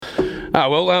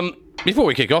Before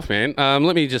we kick off, man,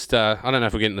 let me just, I don't know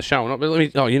if we're getting the show or not,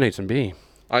 but you need some beer.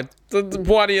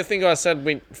 Why do you think I said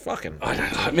we fucking... I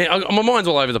don't know, man, my mind's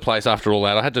all over the place after all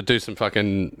that. I had to do some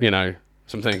fucking,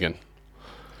 some thinking.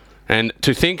 And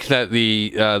to think that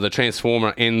the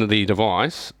transformer in the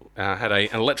device had an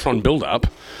electron build-up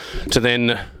to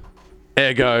then,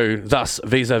 ergo, thus,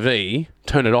 vis-a-vis,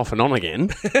 turn it off and on again.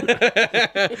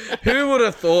 Who would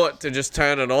have thought to just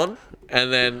turn it on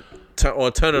and then...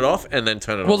 or turn it off and then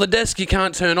turn it on? Well, the desk you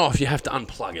can't turn off. You have to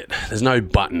unplug it. There's no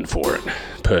button for it,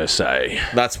 per se.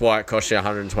 That's why it costs you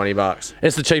 $120.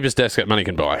 It's the cheapest desk that money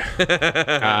can buy.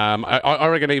 I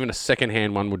reckon even a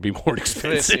second-hand one would be more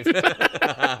expensive.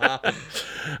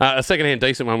 A second-hand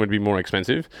decent one would be more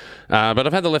expensive. But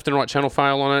I've had the left and right channel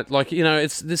fail on it.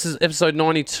 This is episode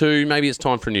 92. Maybe it's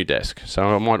time for a new desk. So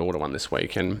I might order one this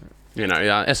week. And,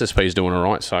 SSP is doing all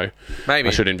right, so maybe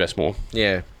I should invest more.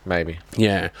 Yeah, maybe.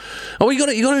 Yeah. Oh, you got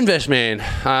to invest, man.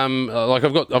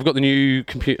 I've got the new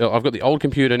computer. I've got the old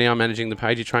computer now managing the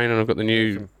Pagey train, and I've got the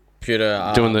new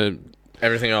computer doing the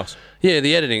everything else. Yeah,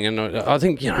 the editing, and I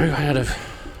think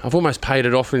I've almost paid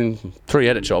it off in 3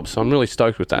 edit jobs, so I'm really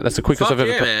stoked with that. That's the quickest I've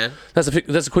ever. Man. That's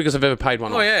the quickest I've ever paid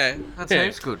one. Oh yeah, that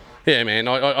sounds good. Yeah, man,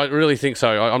 I really think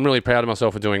so. I'm really proud of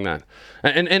myself for doing that,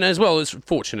 and as well, it's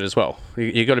fortunate as well.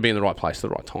 You got to be in the right place at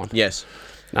the right time. Yes.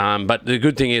 But the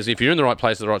good thing is, if you're in the right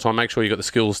place at the right time, make sure you got the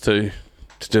skills to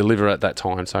deliver at that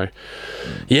time. So,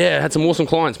 yeah, had some awesome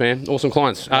clients, man. Awesome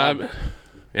clients. Yeah.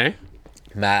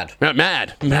 Mad.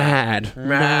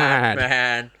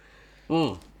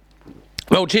 Mm.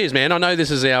 Well, cheers, man. I know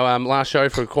this is our last show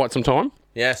for quite some time.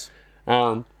 Yes.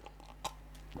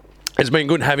 It's been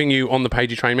good having you on the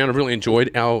Pagey train, man. I've really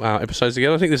enjoyed our episodes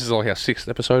together. I think this is like our 6th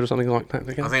episode or something like that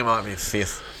together. I think it might be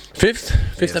 5th. 5th?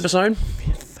 5th yes. episode?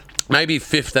 5th. Maybe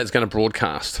 5th that's going to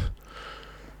broadcast.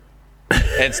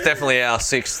 It's definitely our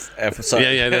 6th episode.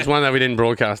 Yeah, there's one that we didn't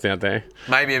broadcast out there.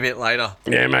 Maybe a bit later.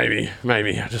 Yeah, maybe.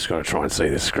 I just got to try and see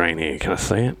this screen here. Can I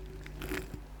see it?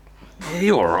 Yeah,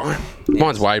 you're alright. Yes.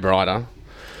 Mine's way brighter.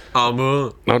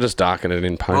 I'll just darken it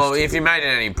in post. Well, if you made it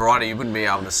any brighter, you wouldn't be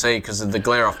able to see because the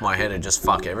glare off my head would just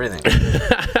fuck everything.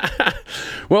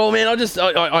 Well, man, I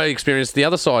experienced the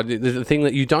other side, the thing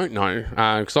that you don't know,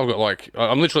 because I've got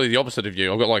I'm literally the opposite of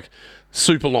you. I've got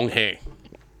super long hair.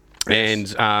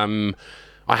 Yes. And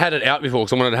I had it out before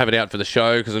because I wanted to have it out for the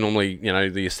show because normally,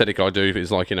 the aesthetic I do is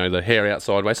the hair out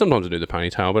sideways. Sometimes I do the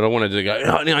ponytail, but I wanted to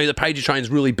go, the Pagey train's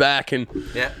really back and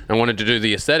I wanted to do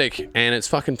the aesthetic, and it's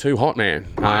fucking too hot, man.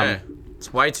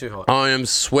 It's way too hot. I am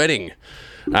sweating.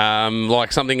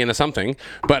 Like something in a something,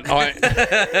 but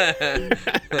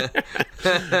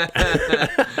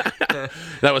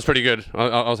that was pretty good.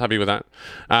 I was happy with that.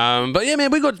 But yeah,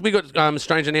 man, we got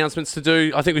strange announcements to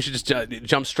do. I think we should just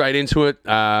jump straight into it.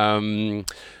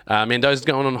 Mendoza's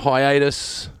going on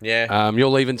hiatus. Yeah. You're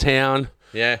leaving town.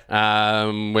 Yeah.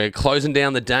 We're closing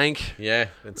down the dank. Yeah,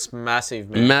 it's massive,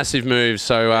 man. Massive move.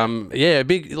 So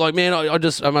big. Man, I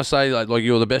must say,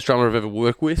 you're the best drummer I've ever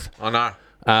worked with. I know.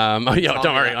 Don't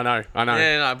worry, I know.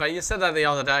 Yeah, no, but you said that the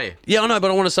other day. Yeah, I know,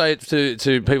 but I want to say it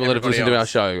to people that have listened to our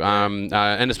show,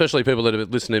 and especially people that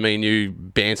have listened to me and you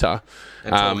banter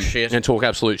and talk shit and talk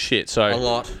absolute shit. So a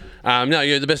lot. No,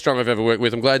 you're the best drummer I've ever worked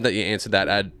with. I'm glad that you answered that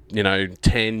ad,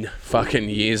 10 fucking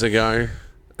years ago.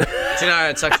 Do you know,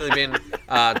 it's actually been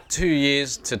 2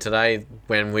 years to today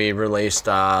when we released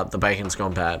The Bacon's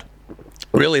Gone Bad.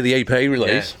 Really, the EP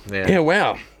release? Yeah,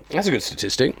 wow, that's a good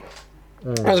statistic.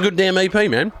 That was a good damn EP,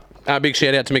 man. Big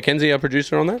shout out to Mackenzie, our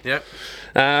producer, on that. Yep.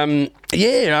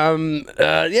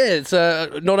 It's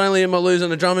not only am I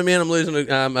losing a drummer, man, I'm losing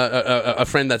a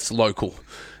friend that's local.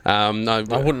 I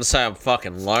wouldn't say I'm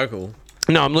fucking local.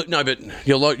 No, but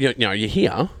you're you're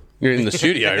here. You're in the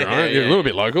studio, right? You're a little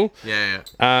bit local. Yeah.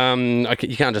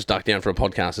 You can't just duck down for a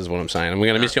podcast, is what I'm saying. I'm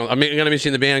going to miss you. I'm going to miss you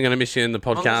in the band. I'm going to miss you in the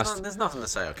podcast. Well, there's nothing to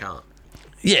say I can't.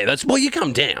 Yeah, you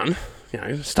come down.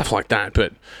 Stuff like that,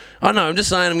 but I know. I'm just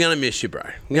saying, I'm going to miss you, bro.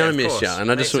 I'm going to miss you, and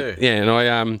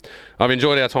I've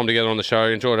enjoyed our time together on the show,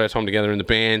 enjoyed our time together in the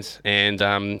bands, and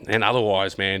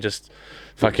otherwise, man, just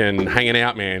fucking hanging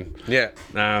out, man. Yeah.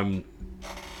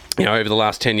 Over the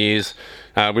last 10 years,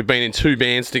 we've been in 2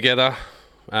 bands together,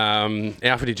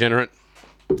 Alpha Degenerate,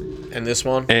 and this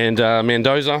one, and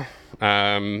Mendoza.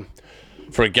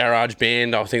 For a garage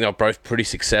band, I think they're both pretty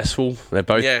successful. They're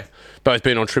both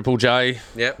been on Triple J.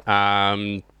 Yep.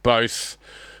 Both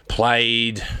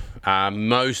played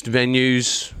most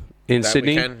venues in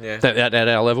Sydney at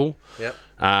our level. Yep.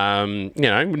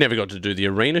 We never got to do the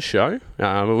arena show.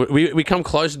 We come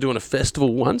close to doing a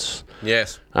festival once.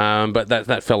 Yes. But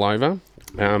that fell over.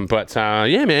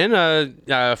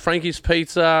 Frankie's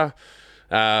Pizza,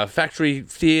 Factory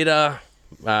Theatre.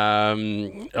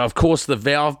 Of course, the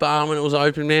Valve Bar when it was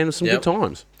open, man. It was some good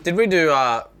times. Did we do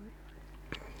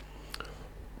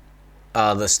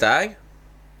the Stag?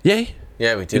 Yeah.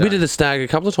 Yeah, we did. We did the Stag a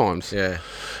couple of times. Yeah.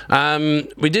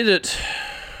 We did it.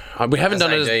 We haven't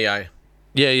done it as... as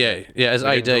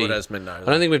AD. Do it as Mendoza. I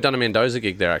don't think we've done a Mendoza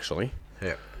gig there, actually.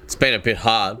 Yeah. It's been a bit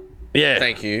hard. Yeah.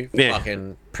 Thank you,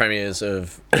 fucking premiers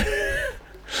of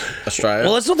Australia.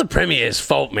 Well, it's not the Premier's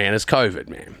fault, man. It's COVID,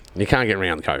 man. You can't get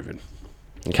around COVID.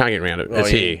 You can't get around it. Well, it's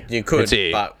here. You could, it's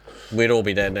here. but we'd all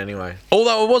be dead anyway.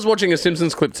 Although I was watching a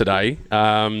Simpsons clip today,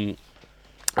 where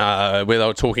they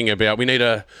were talking about we need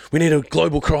a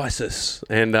global crisis,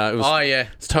 and it was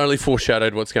it's totally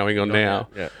foreshadowed what's going on now.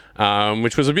 Yeah.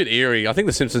 Which was a bit eerie. I think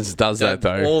the Simpsons does that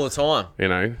though all the time. You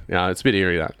know, it's a bit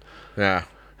eerie that. Yeah.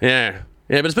 Yeah,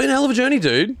 but it's been a hell of a journey,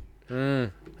 dude.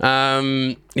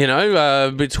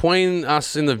 Between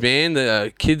us in the van,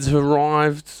 the kids have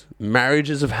arrived,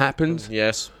 marriages have happened.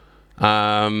 Yes.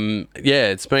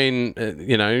 It's been,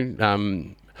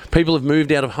 people have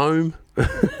moved out of home. Big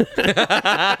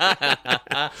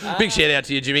shout out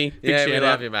to you, Jimmy. We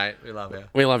love you, mate. We love you.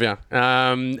 We love you.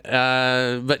 But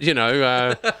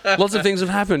lots of things have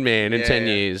happened, man, in 10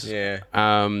 years. Yeah.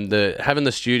 Having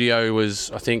the studio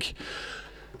was, I think,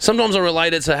 sometimes I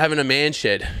relate it to having a man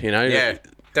shed, Yeah,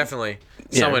 definitely.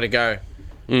 Somewhere to go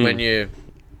when you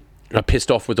are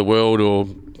pissed off with the world or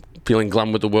feeling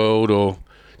glum with the world or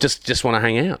just want to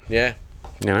hang out. Yeah.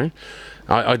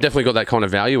 I definitely got that kind of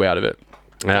value out of it.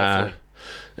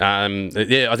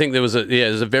 I think there's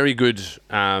a very good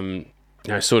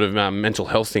sort of mental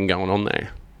health thing going on there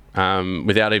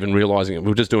without even realising it. We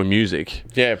were just doing music.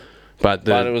 Yeah. But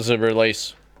it was a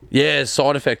release. Yeah,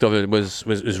 side effect of it was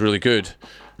really good.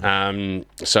 I'm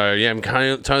totally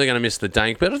going to miss the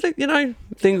dank, but I think,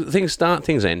 things start,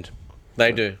 things end.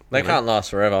 They do. They can't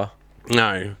last forever.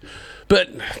 No.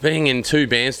 But being in two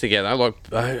bands together, like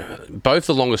both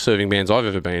the longest serving bands I've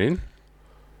ever been in.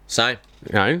 Same.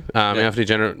 Alpha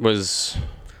Degenerate was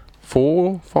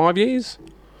 4-5 years.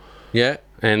 Yeah.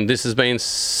 And this has been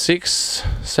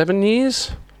 6-7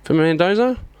 years for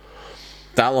Mendoza.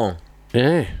 That long?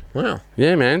 Yeah. Wow.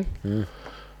 Yeah, man.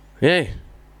 Yeah.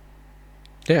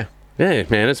 Yeah. Yeah,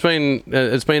 man. It's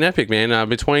been epic, man.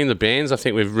 Between the bands, I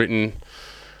think we've written,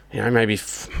 maybe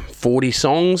 40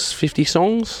 songs, 50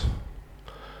 songs.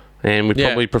 And we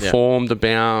probably performed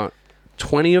about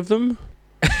 20 of them.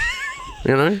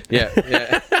 Yeah.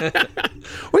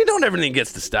 Well, not everything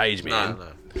gets the stage, man. No,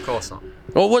 of course not.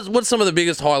 Well, what's some of the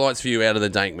biggest highlights for you out of the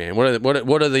Dank, man? What are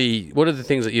the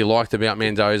things that you liked about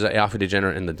Mendoza, Alpha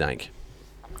Degenerate, and the Dank?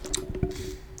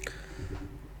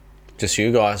 Just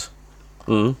you guys.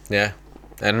 Yeah,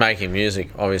 and making music,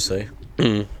 obviously.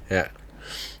 Yeah.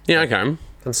 Yeah. Okay.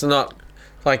 It's not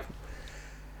like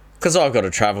because I've got to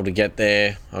travel to get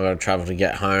there. I've got to travel to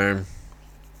get home.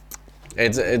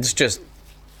 It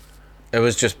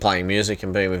was just playing music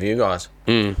and being with you guys.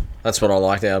 That's what I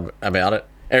liked about it.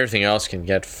 Everything else can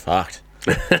get fucked.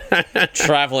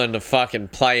 Traveling to fucking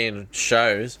play in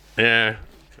shows. Yeah.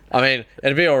 I mean,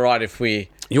 it'd be alright if we...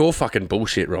 You're fucking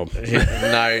bullshit, Rob.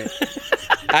 No.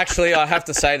 Actually, I have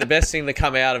to say the best thing to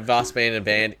come out of us being a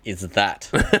band is that.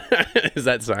 Is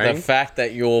that saying? The fact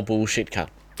that you're bullshit cunt.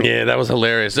 Yeah, that was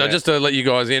hilarious. So just to let you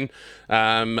guys in,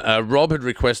 Rob had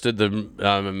requested the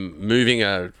moving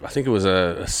I think it was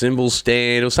a cymbal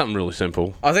stand or something really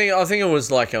simple. I think it was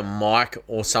like a mic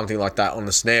or something like that on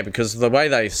the snare because the way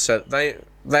they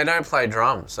don't play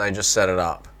drums, they just set it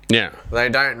up. Yeah. They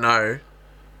don't know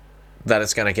that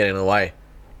it's going to get in the way.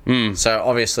 So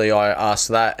obviously I asked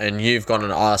that and you've gone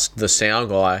and asked the sound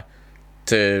guy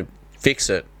to fix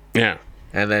it. Yeah.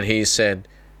 And then he said,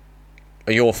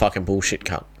 "You're a fucking bullshit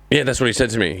cunt." Yeah, that's what he said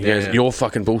to me. He goes, "You're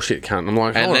fucking bullshit cunt." I'm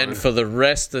like, and then for the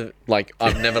rest of,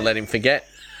 I've never let him forget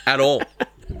at all.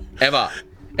 Ever.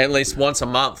 At least once a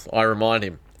month, I remind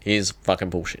him, he's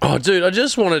fucking bullshit. Oh, dude, I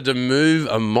just wanted to move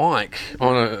a mic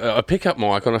on a pickup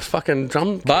mic on a fucking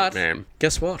drum kit, man.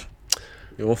 Guess what?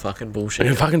 You're fucking bullshit.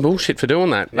 You're fucking bullshit for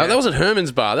doing that. Yeah. No, that was at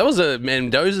Herman's Bar. That was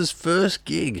Mendoza's first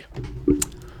gig.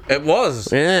 It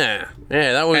was. Yeah.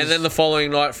 Yeah, that was... And then the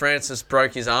following night, Francis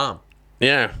broke his arm.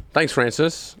 Yeah. Thanks,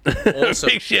 Francis. Awesome.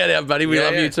 Big shout out, buddy. We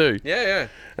love you too. Yeah.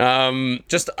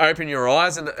 Just open your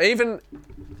eyes and even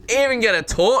get a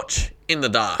torch in the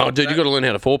dark. Oh, dude, you got to learn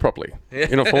how to fall properly. Yeah.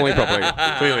 You're not falling properly.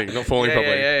 Clearly, not falling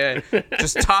properly. Yeah.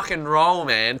 Just tuck and roll,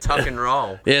 man. Tuck and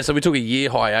roll. Yeah, so we took a year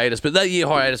hiatus, but that year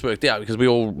hiatus worked out because we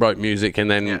all wrote music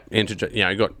and then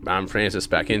got Francis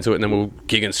back into it, and then we were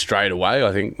gigging straight away,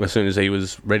 I think, as soon as he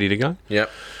was ready to go.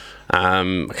 Yep. I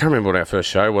can't remember what our first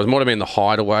show was. It might have been The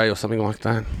Hideaway or something like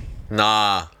that.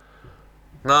 Nah.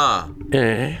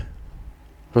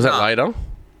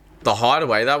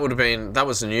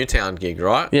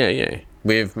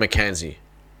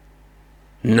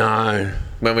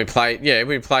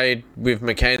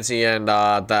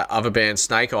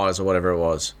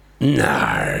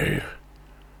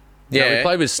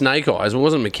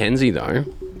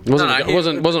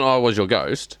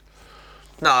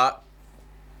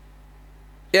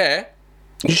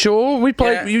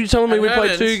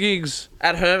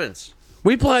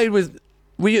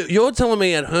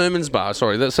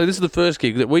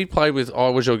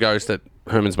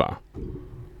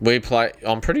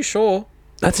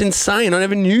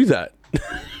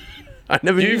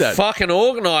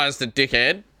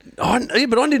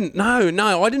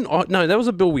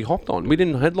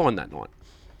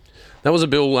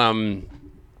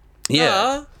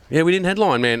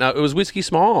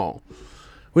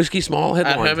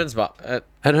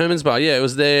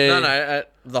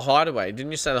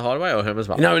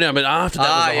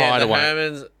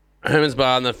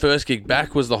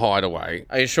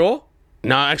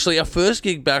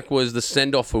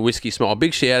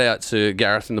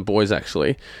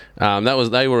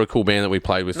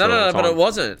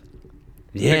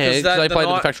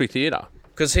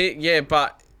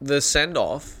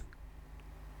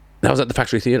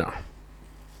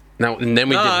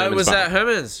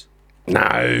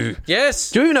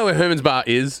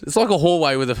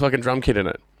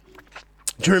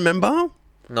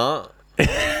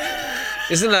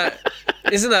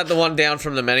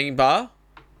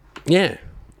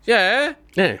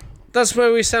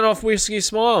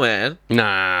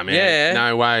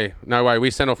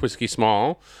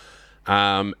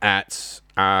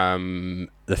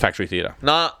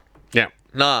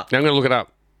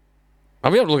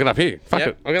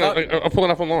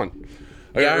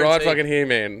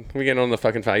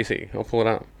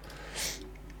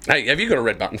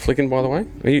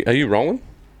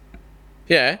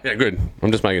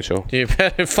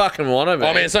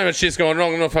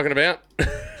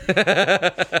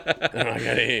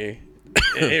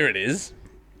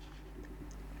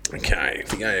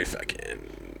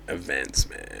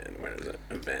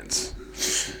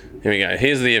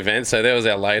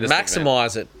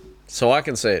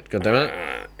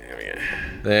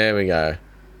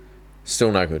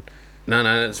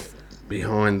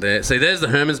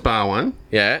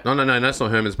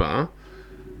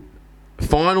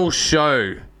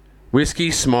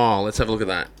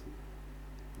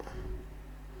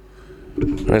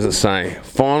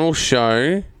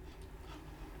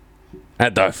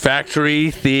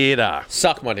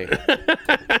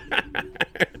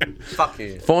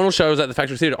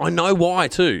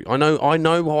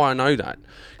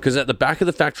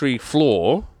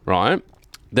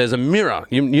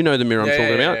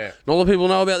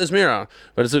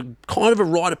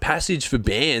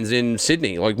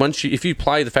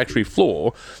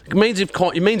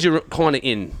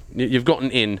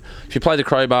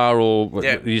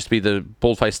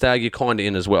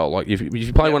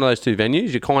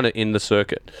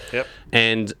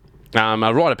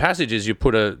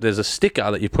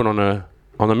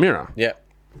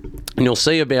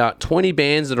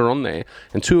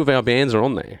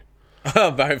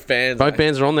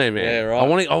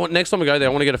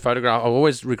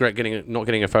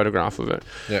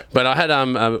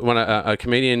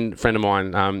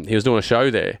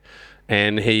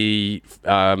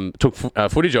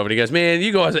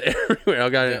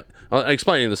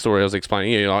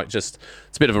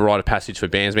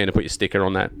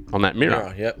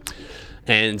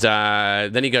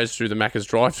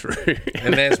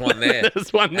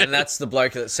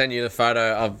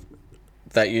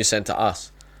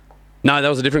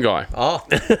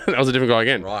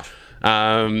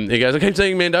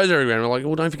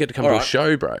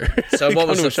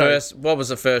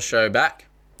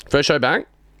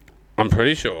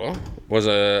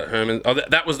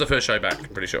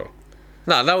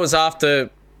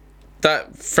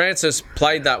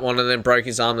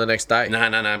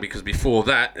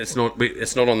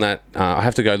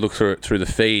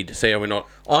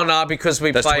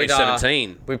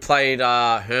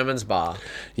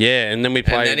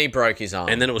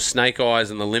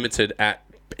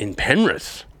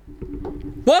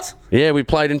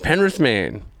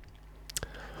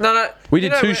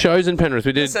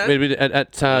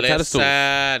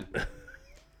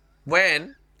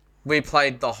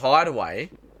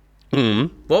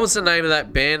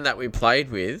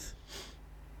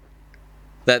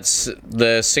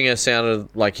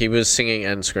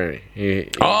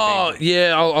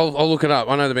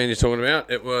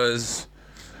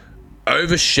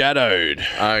 Overshadowed.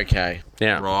 Okay.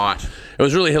 Yeah. Right. It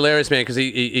was really hilarious, man, because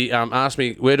he asked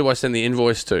me, where do I send the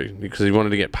invoice to? Because he wanted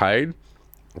to get paid.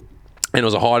 And it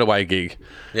was a hideaway gig.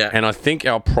 Yeah. And I think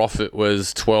our profit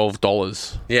was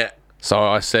 $12. Yeah. So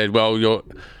I said, well,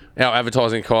 our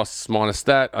advertising costs minus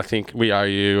that, I think we owe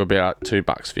you about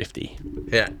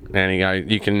 $2.50. Yeah. And he goes,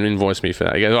 you can invoice me for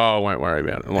that. He goes, oh, I won't worry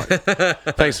about it. I'm like,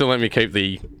 thanks for letting me keep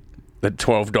the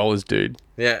 $12, dude.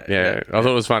 Yeah. Yeah, I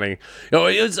thought it was funny. No,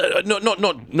 it was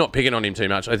not picking on him too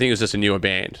much. I think it was just a newer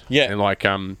band. Yeah. And like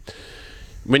when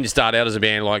you start out as a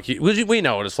band, like we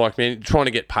know what it's like, man. Trying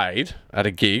to get paid at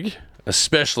a gig,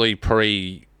 especially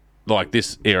pre like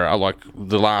this era, like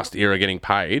the last era getting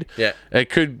paid. Yeah. It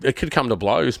could come to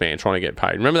blows, man. Trying to get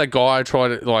paid. Remember that guy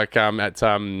tried it like at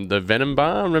the Venom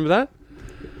Bar? Remember that?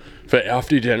 For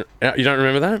after you don't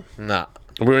remember that? Nah.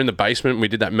 We were in the basement and we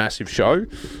did that massive show.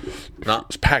 Nah. It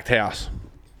was a packed house.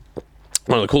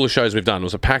 One of the coolest shows we've done. It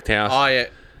was a packed house. Oh, yeah.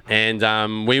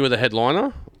 And we were the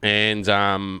headliner.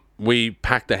 And we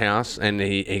packed the house. And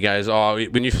he goes, oh,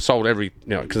 when you sold every...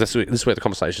 because this is where the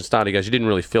conversation started. He goes, you didn't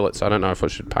really fill it, so I don't know if I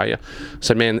should pay you. I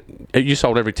said, man, you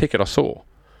sold every ticket I saw.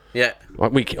 Yeah.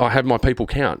 Like I had my people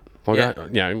count. Like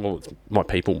it's my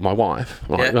people, my wife.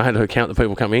 Like, I had her count the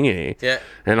people coming in here. Yeah.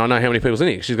 And I know how many people's in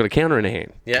here. She's got a counter in her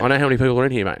hand. Yeah. I know how many people are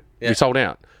in here, mate. Yeah. We sold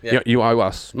out. Yeah. You owe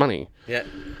us money. Yeah.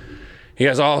 He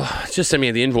goes, oh, just send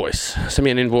me the invoice. Send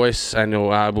me an invoice and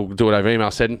we'll do it over email. I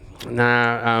said,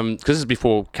 nah, because this is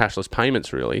before cashless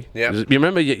payments, really. Yeah. You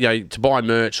remember, to buy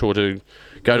merch or to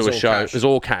go to a show, cash. it was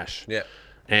all cash. Yeah.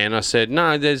 And I said, no,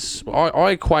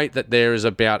 I equate that there is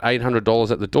about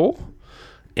 $800 at the door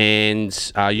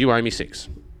and you owe me $6.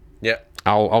 Yeah.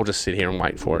 I'll just sit here and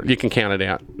wait for it. You can count it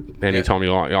out anytime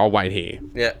you like. I'll wait here.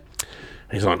 Yeah.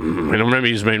 He's like, and I remember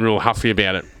he's been real huffy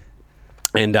about it.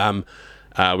 And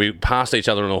we passed each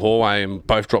other in the hallway and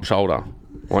both dropped shoulder.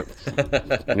 Like,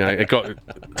 it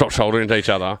got dropped shoulder into each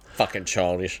other. Fucking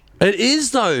childish. It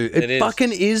is, though. It is.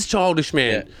 fucking is childish,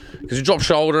 man. Because you drop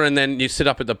shoulder and then you sit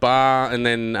up at the bar and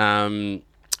then,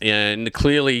 and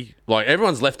clearly, like,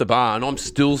 everyone's left the bar and I'm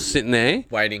still sitting there.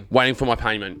 Waiting for my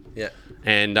payment. Yeah.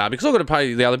 And because I've got to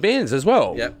pay the other bands as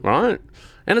well. Yep. Right?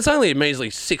 And it's only a measly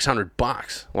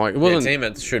 $600. Like, it wasn't... to him,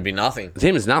 it should be nothing. To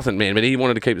him, it's nothing, man. But he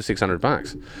wanted to keep the $600.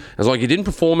 I was like, you didn't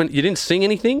perform, you didn't sing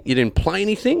anything, you didn't play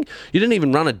anything, you didn't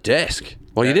even run a desk.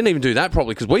 Like, you didn't even do that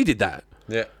properly because we did that.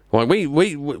 Yeah. Like we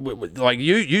like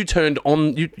you turned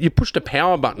on, you pushed a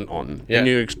power button on, and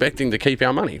you're expecting to keep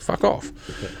our money. Fuck off.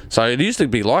 Yeah. So it used to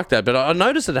be like that, but I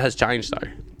noticed that it has changed though.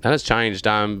 It has changed.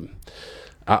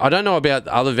 I don't know about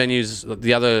other venues,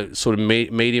 the other sort of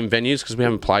medium venues, because we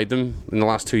haven't played them in the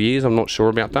last 2 years. I'm not sure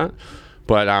about that.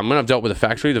 But when I've dealt with a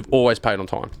factory, they've always paid on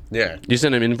time. Yeah. You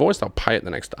send them an invoice, they'll pay it the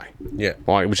next day. Yeah.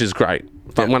 Like, which is great.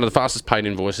 But one of the fastest paid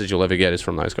invoices you'll ever get is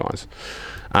from those guys.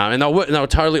 And they'll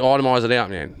totally itemise it out,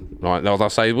 man. Like, they'll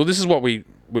say, well, this is what you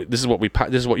paid, this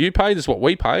is what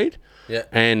we paid. Yeah.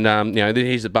 And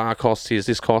here's the bar cost, here's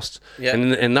this cost. Yeah.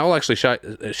 And they'll actually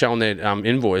show on their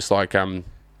invoice like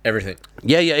everything.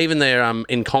 Yeah, even their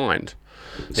in kind.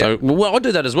 So I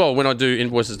do that as well when I do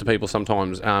invoices to people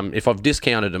sometimes. If I've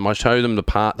discounted them, I show them the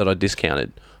part that I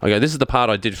discounted. I go, this is the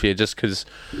part I did for you just because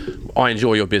I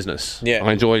enjoy your business. Yeah.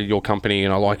 I enjoy your company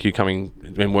and I like you coming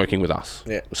and working with us.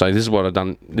 Yeah. So this is what I've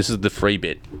done. This is the free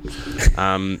bit.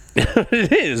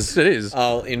 It is.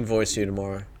 I'll invoice you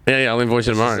tomorrow. Yeah, I'll invoice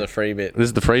you tomorrow. This is the free bit. This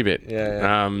is the free bit.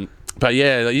 Yeah. But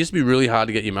yeah, it used to be really hard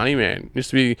to get your money, man. It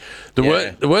used to be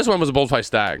the worst one was a bald-faced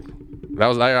stag. They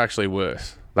were actually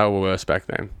worse. They were worse back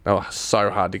then. They were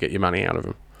so hard to get your money out of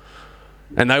them.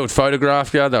 And they would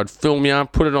photograph you, they would film you,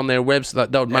 put it on their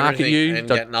website, they would market you. And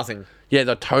get nothing. Yeah,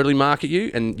 they'd totally market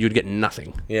you and you'd get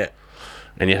nothing. Yeah.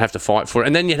 And you'd have to fight for it.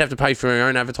 And then you'd have to pay for your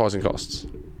own advertising costs.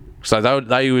 So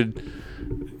they would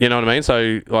you know what I mean?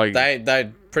 So like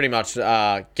they'd pretty much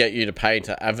get you to pay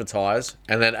to advertise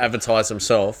and then advertise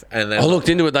themselves and then I looked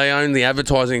into it, they owned the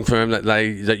advertising firm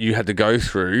that you had to go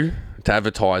through to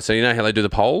advertise. So you know how they do the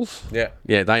polls? Yeah.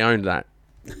 Yeah, they owned that.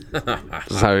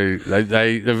 So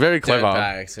they're very clever.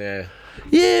 Bags, yeah.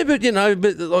 Yeah, but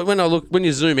like when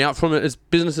you zoom out from it, it's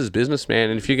business is business, man.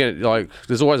 And if you get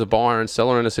there's always a buyer and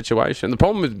seller in a situation. The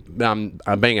problem with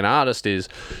being an artist is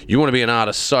you want to be an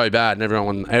artist so bad, and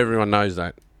everyone knows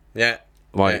that. Yeah.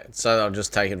 So they'll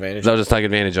just take advantage. They'll just take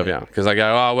advantage of you because they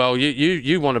go, oh well,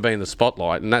 you want to be in the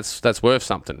spotlight, and that's worth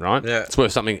something, right? Yeah. It's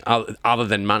worth something other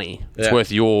than money. It's worth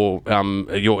your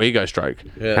ego stroke.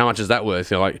 Yeah. How much is that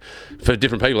worth? Like for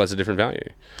different people, that's a different value.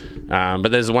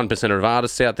 But there's a 1% of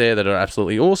artists out there that are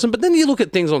absolutely awesome. But then you look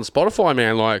at things on Spotify,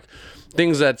 man, like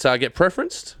things that get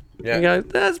preferenced. Yeah. You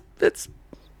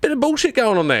go, bit of bullshit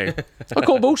going on there. I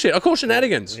call bullshit. I call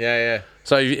shenanigans. Yeah.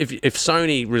 So if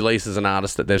Sony releases an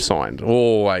artist that they've signed,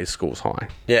 always scores high.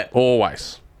 Yeah.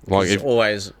 Always. Like It's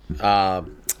always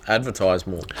advertise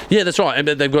more. Yeah, that's right. And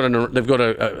they've got an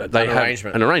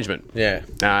arrangement. An arrangement. Yeah.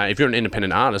 If you're an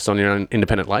independent artist on your own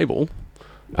independent label,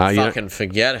 Fucking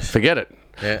forget it. forget it.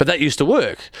 Yeah. But that used to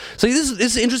work. See, this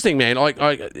is interesting, man.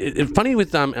 It's funny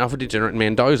with Alpha Degenerate and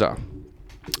Mendoza,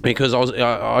 because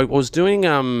I was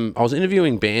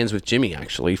interviewing bands with Jimmy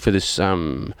actually for this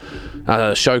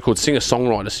show called Singer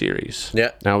Songwriter Series.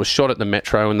 Yeah. Now, it was shot at the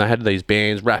Metro, and they had these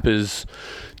bands, rappers,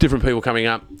 different people coming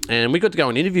up, and we got to go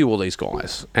and interview all these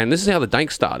guys. And this is how the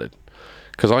dank started.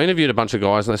 Because I interviewed a bunch of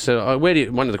guys, and they said,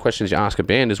 one of the questions you ask a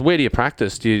band is, where do you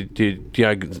practice? Do you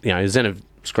Zenith,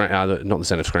 not the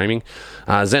Zenith Screaming,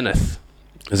 Zenith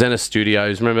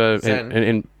Studios, remember? Zen.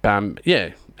 In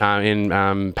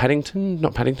Paddington,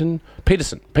 not Paddington,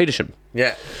 Petersham.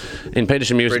 Yeah. In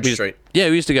Petersham, Bridge Street. Yeah,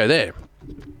 we used to go there.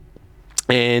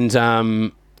 And I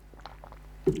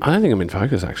don't think I'm in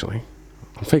focus, actually.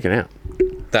 I'm freaking out.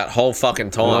 That whole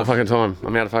fucking time. All fucking time.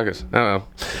 I'm out of focus. Oh well.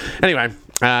 Anyway,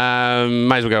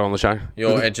 may as well go on the show.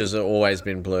 Your edges have always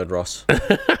been blurred, Ross.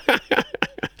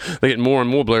 They get more and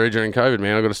more blurry during COVID,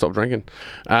 man. I've got to stop drinking.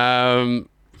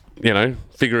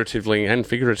 Figuratively and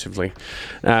figuratively.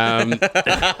 You asked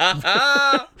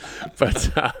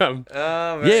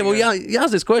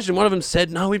this question. One of them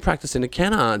said, no, we practice in the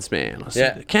canards, man. I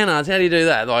said, canards, how do you do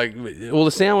that? Like, all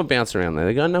the sound would bounce around there.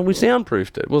 They go, no, we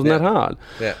soundproofed it. It wasn't that hard.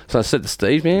 Yeah. So I said to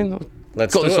Steve, man,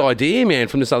 Let's got do this it. idea, man,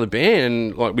 from this other band,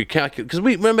 and like we calculate, because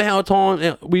we remember how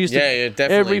we used to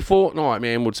definitely. every fortnight,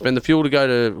 man, would spend the fuel to go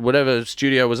to whatever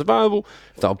studio was available.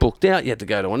 If they were booked out, you had to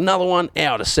go to another one.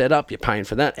 Hour to set up, you're paying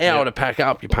for that. Hour to pack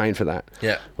up, you're paying for that.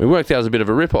 Yeah. We worked out as a bit of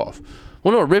a rip-off.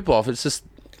 Well, not a rip-off, it's just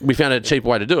we found a cheap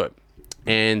way to do it.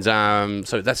 And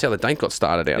so that's how the dank got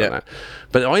started out of that.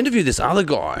 But I interviewed this other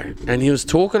guy, and he was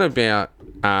talking about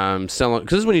selling,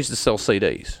 because this is when he used to sell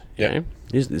CDs. Yeah.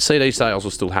 The CD sales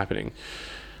were still happening.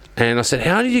 And I said,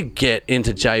 how did you get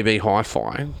into JB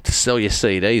Hi-Fi to sell your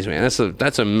CDs, man?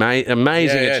 That's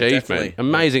amazing achievement. Definitely.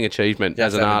 Amazing achievement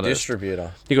as an artist.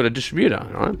 Distributor. You got a distributor,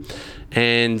 right?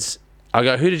 And I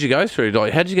go, who did you go through?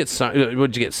 Like, how did you get?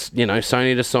 Would you get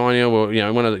Sony to sign you, or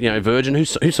one of the Virgin? Who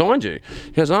signed you?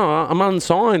 He goes, oh, I'm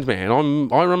unsigned, man.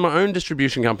 I run my own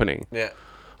distribution company. Yeah.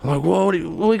 I'm like, well,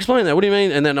 explain that. What do you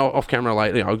mean? And then off camera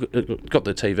later, I got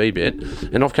the TV bit,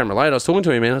 and off camera later, I was talking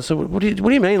to him, man. I said, what do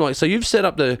you mean? Like, so you've set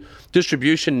up the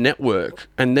distribution network,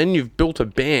 and then you've built a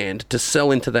band to sell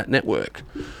into that network.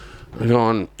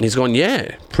 He's gone,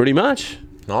 yeah, pretty much.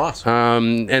 Nice.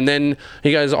 And then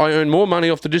he goes, I earn more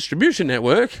money off the distribution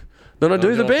network than I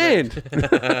do the band.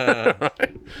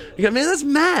 Right? You go, man, that's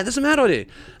mad. That's a mad idea.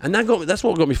 And that's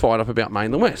what got me fired up about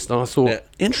Main the West. And I thought,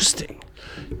 interesting.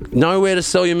 Nowhere to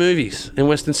sell your movies in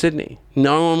Western Sydney.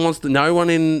 No one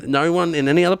in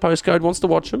any other postcode wants to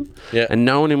watch them. Yeah. And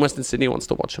no one in Western Sydney wants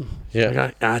to watch them. Yeah.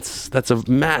 Okay? That's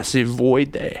a massive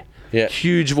void there. Yeah.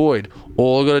 Huge void.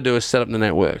 All I've got to do is set up the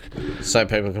network. So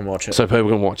people can watch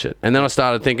it. And then I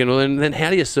started thinking, well, then how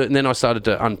do you... And then I started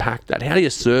to unpack that. How do you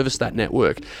service that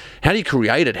network? How do you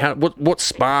create it? What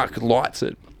spark lights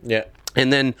it? Yeah.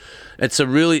 And then it's a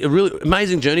really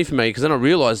amazing journey for me, because then I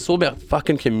realised it's all about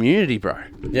fucking community, bro.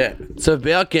 Yeah. It's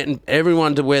about getting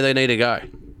everyone to where they need to go.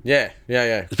 Yeah.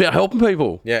 It's about helping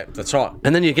people. Yeah, that's right.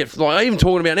 And then you get, like, even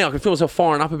talking about it now, I can feel myself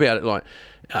firing up about it. Like,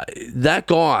 that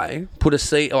guy put a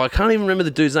seed... I can't even remember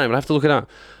the dude's name, but I have to look it up.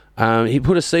 He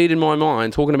put a seed in my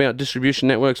mind talking about distribution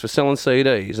networks for selling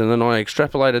CDs, and then I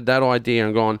extrapolated that idea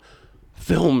and gone,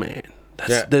 film, man.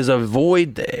 There's a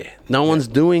void there. No one's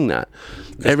doing that.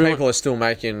 People are still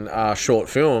making short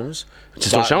films,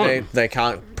 just not showing they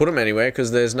can't put them anywhere because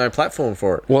there's no platform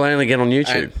for it. Well, they only get on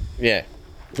YouTube. They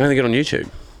only get on YouTube.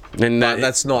 And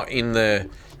that's not in the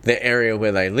area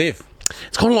where they live.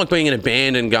 It's kind of like being in a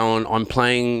band and going, I'm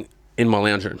playing in my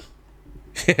lounge room.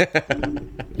 You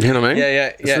know what I mean?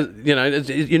 Yeah.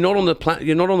 You're not on the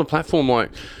platform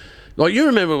like you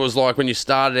remember it was like when you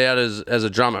started out as a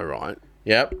drummer, right?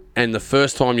 Yep. And the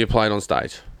first time you played on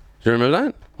stage. Do you remember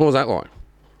that? What was that like?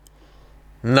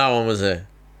 No one was there.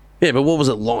 Yeah, but what was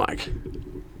it like?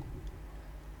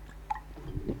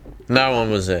 No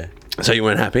one was there. So you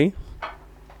weren't happy?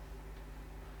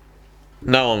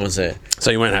 No one was there. So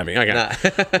you weren't happy? Okay. No.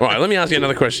 Right, let me ask you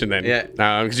another question then. Yeah.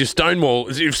 Because you've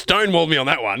stonewalled me on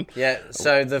that one. Yeah,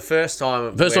 so the first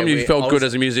time... you felt good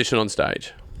as a musician on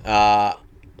stage? Yeah,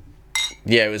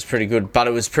 it was pretty good, but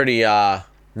it was pretty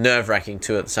nerve-wracking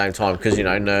too at the same time because,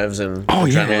 nerves and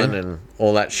adrenaline and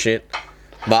all that shit.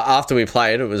 But after we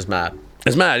played, it was mad.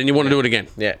 It's mad, and you want to do it again.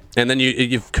 Yeah. And then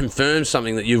you've confirmed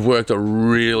something that you've worked a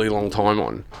really long time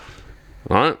on.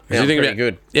 Right? Yeah, pretty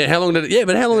good. Yeah, how long did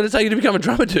it take you to become a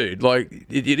drummer, dude? Like,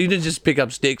 you didn't just pick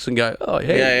up sticks and go, oh,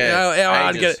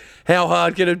 yeah. How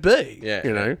hard can it be? Yeah.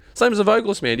 You know? Same as a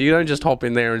vocalist, man. You don't just hop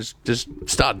in there and just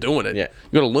start doing it. Yeah.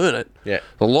 You got to learn it. Yeah.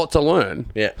 There's a lot to learn.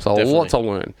 Yeah, It's a lot to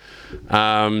learn.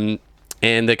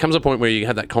 And there comes a point where you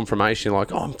have that confirmation,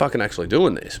 like, oh, I'm fucking actually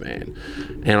doing this, man.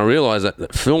 And I realised that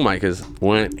filmmakers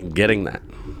weren't getting that.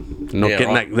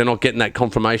 They're not getting that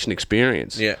confirmation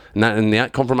experience. Yeah. And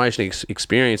that confirmation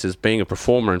experience is being a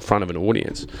performer in front of an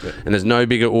audience. Yeah. And there's no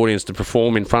bigger audience to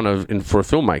perform in front of for a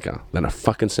filmmaker than a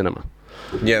fucking cinema.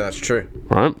 Yeah, that's true.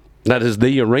 Right? That is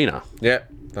the arena. Yeah,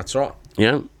 that's right.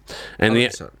 Yeah. And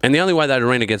 100%. the only way that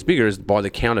arena gets bigger is by the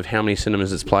count of how many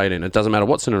cinemas it's played in. It doesn't matter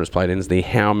what cinema it's played in, it's the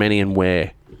how many and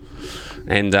where.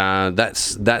 And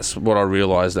that's what I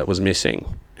realised that was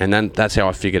missing. And then that's how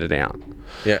I figured it out.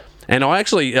 Yeah. And I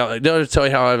actually, did I tell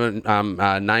you how I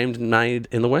haven't named Made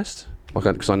in the West?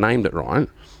 Because I named it, right?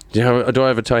 Do I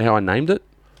ever tell you how I named it?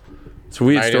 It's a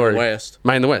weird story. Made in the West.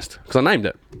 Made in the West, because I named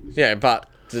it. Yeah, but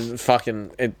it's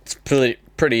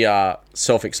pretty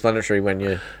self-explanatory when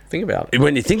you think about it.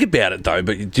 When you think about it, though,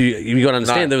 but you got to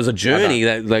understand there was a journey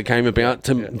that came about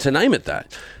to name it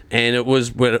that. And it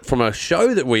was from a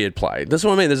show that we had played. That's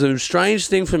what I mean. There's a strange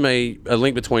thing for me, a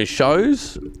link between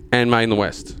shows and Made in the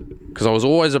West. Because I was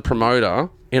always a promoter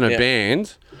in a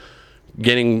band,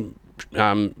 getting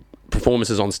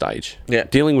performances on stage. Yeah.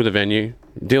 Dealing with the venue,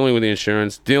 dealing with the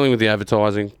insurance, dealing with the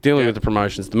advertising, dealing with the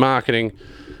promotions, the marketing,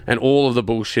 and all of the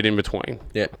bullshit in between.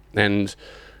 Yeah. And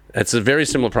it's a very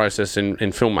similar process in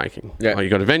filmmaking. Yeah. Like you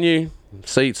got a venue,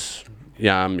 seats.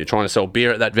 You're trying to sell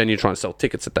beer at that venue, trying to sell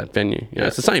tickets at that venue.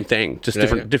 It's the same thing, just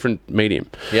different medium.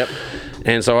 Yep.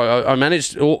 And so I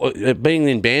managed, being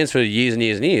in bands for years and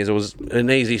years and years, it was an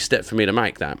easy step for me to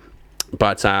make that.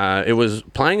 But it was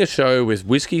playing a show with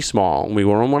Whiskey Smile. We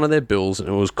were on one of their bills, and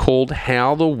it was called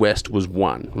How the West Was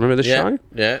Won. Remember the show?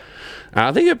 Yeah.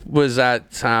 I think it was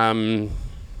at, it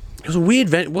was a weird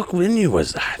venue. What venue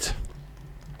was that?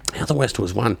 How the West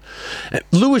Was Won. At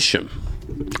Lewisham.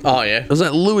 Oh, yeah. It was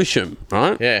at Lewisham,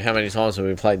 right? Yeah, how many times have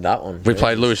we played that one? We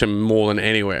played Lewisham more than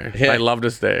anywhere. Yeah. They loved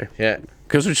us there. Yeah.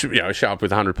 Because we show up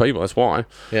with 100 people, that's why.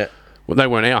 Yeah. Well, they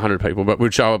weren't our 100 people, but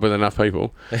we'd show up with enough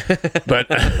people. But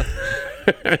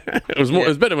it was more. It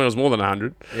was better when it was more than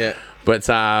 100. Yeah. But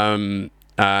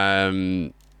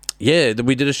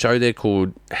we did a show there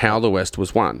called How the West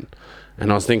Was Won.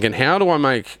 And I was thinking, how do I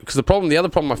make... Because the other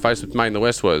problem I faced with Made in the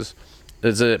West was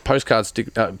there's a postcode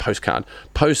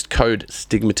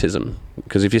stigmatism.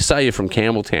 Because if you say you're from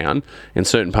Campbelltown, in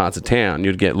certain parts of town,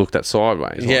 you'd get looked at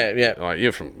sideways. Yeah. Like,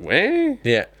 you're from where?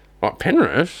 Yeah. Like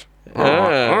Penrith? All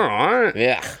right.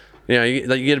 Yeah. You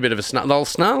get a bit of a they'll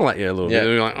snarl at you a little bit.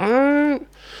 They're like, all right.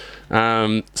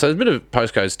 So there's a bit of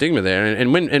postcode stigma there,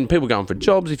 and when people going for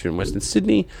jobs, if you're in Western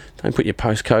Sydney, don't put your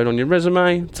postcode on your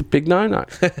resume. It's a big no-no.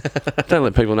 Don't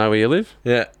let people know where you live.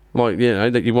 Yeah. Like,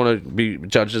 that you want to be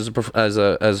judged as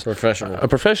professional, a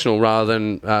professional rather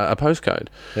than a postcode.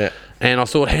 Yeah. And I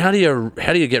thought, how do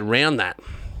you get around that?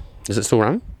 Is it still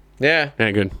running? Yeah.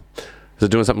 Yeah, good. Is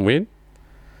it doing something weird?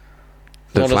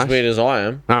 Not as weird as I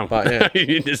am. Oh, but yeah.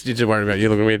 you're just worried about you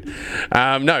looking weird.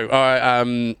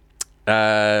 I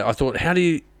thought, how do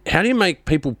you make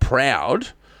people proud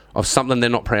of something they're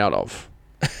not proud of?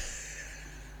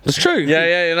 It's true.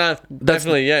 Yeah,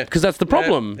 definitely, yeah. Because that's the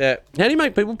problem. Yeah. How do you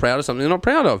make people proud of something they're not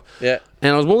proud of? Yeah.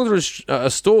 And I was walking through a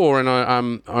store, and I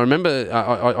remember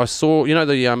I saw,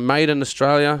 the Made in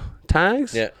Australia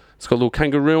tags? Yeah. It's got a little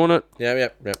kangaroo on it. Yeah.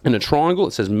 In a triangle,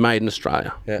 it says Made in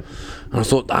Australia. Yeah. And I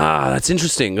thought, that's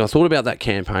interesting. I thought about that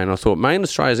campaign. I thought, Made in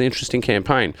Australia is an interesting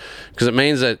campaign because it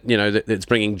means that, that it's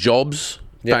bringing jobs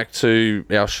back to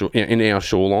our in our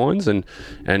shorelines, and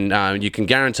you can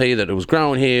guarantee that it was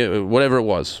grown here, whatever it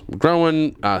was,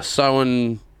 growing,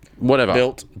 sown, whatever,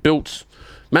 built,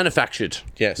 manufactured,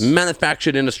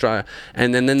 manufactured in Australia,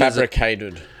 and then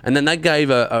fabricated, and then they gave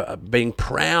a being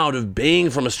proud of being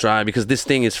from Australia because this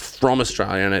thing is from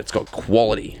Australia and it's got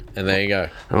quality. And there you go.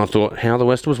 And I thought, How the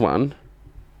West Was Won,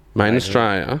 Made in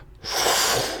Australia.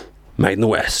 Made in the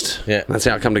West. Yeah. That's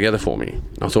how it come together for me.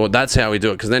 I thought that's how we do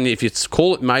it. Because then if you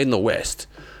call it Made in the West,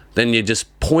 then you're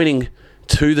just pointing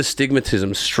to the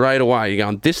stigmatism straight away. You're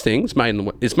going, this thing's made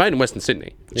in it's made in Western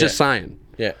Sydney. Just saying.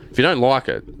 Yeah. If you don't like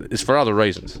it, it's for other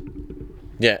reasons.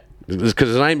 Yeah. It's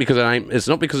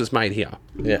not because it's made here.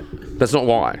 Yeah. That's not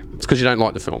why. It's because you don't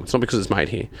like the film. It's not because it's made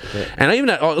here. Yeah. And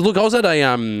even I was at a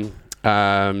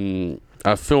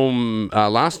film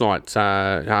last night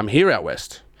here out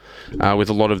west. With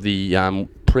a lot of the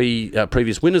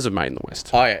previous winners of Made in the West.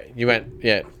 Oh yeah, you went.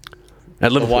 Yeah,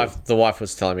 At the Liverpool. wife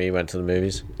was telling me you went to the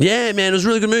movies. Yeah, man, it was a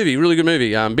really good movie. Really good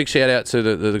movie. Big shout out to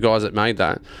the guys that made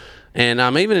that. And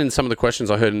even in some of the questions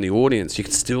I heard in the audience, you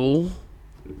could still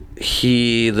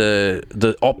hear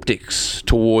the optics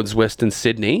towards Western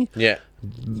Sydney. Yeah.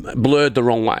 Blurred the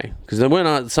wrong way, because there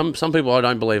weren't some people I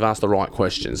don't believe asked the right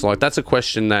questions. Like, that's a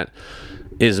question that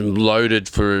is loaded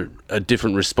for a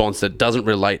different response that doesn't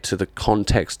relate to the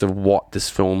context of what this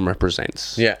film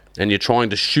represents. Yeah. And you're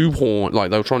trying to shoehorn, like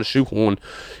they were trying to shoehorn,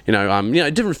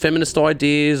 different feminist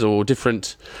ideas or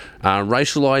different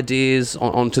racial ideas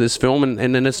onto this film,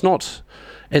 and then it's not.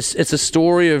 It's a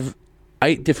story of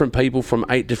 8 different people from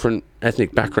 8 different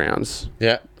ethnic backgrounds.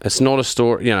 Yeah. It's not a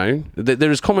story,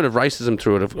 there is comment of racism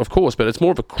through it, of course, but it's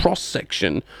more of a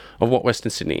cross-section of what Western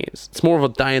Sydney is. It's more of a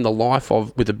day in the life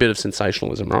of, with a bit of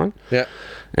sensationalism, right? Yeah.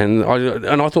 And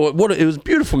I thought, it was a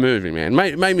beautiful movie, man.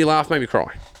 Made me laugh, made me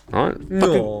cry, right?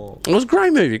 No. It was a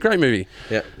great movie.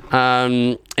 Yeah.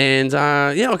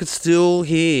 I could still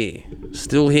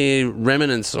hear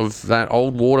remnants of that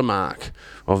old watermark,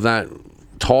 of that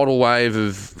tidal wave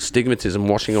of stigmatism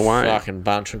washing away. Fucking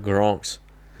bunch of gronks.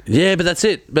 Yeah, but that's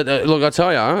it. But look, I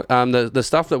tell you, the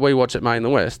stuff that we watch at Made in the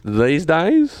West these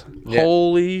days,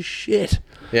 holy shit.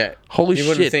 Yeah. Holy shit. You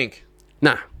wouldn't think.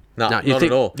 Nah. No, Nah, not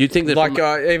at all. You'd think that... Like,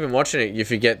 even watching it, you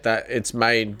forget that it's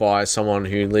made by someone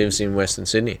who lives in Western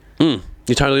Sydney. You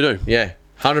totally do. Yeah.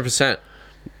 100%.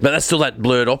 But that's still that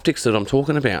blurred optics that I'm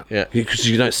talking about. Yeah.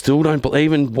 Because still don't believe,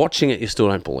 even watching it, you still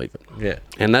don't believe it. Yeah.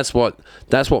 And that's what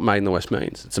Made in the West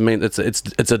means.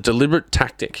 It's a deliberate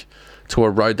tactic to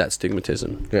erode that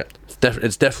stigmatism. Yeah.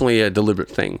 It's definitely a deliberate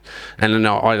thing. And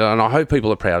I hope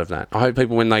people are proud of that. I hope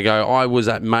people, when they go, I was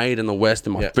at Made in the West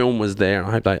and my film was there,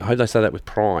 I hope they say that with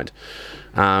pride.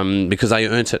 Because they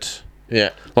earned it.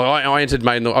 Yeah. Like I've entered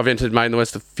Made in the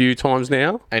West a few times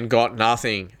now. And got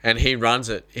nothing. And he runs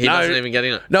it. He doesn't even get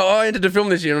in it. No, I entered the film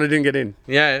this year and I didn't get in.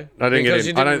 Yeah. I didn't get in. Because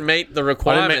you didn't meet the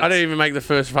requirements. I didn't even make the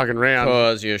first fucking round.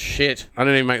 Because you're shit. I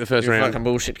didn't even make the first You're round. fucking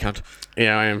bullshit cunt.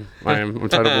 Yeah, I am. I'm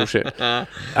total bullshit.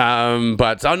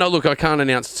 But no, look, I can't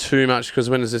announce too much because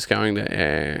when is this going to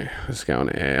air? It's going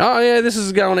to air. Oh yeah, this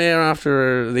is going to air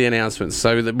after the announcements,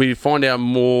 so that we find out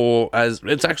more as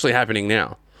it's actually happening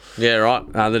now. Yeah,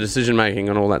 right. The decision making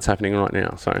and all that's happening right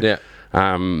now. So Yeah.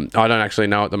 I don't actually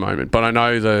know at the moment, but I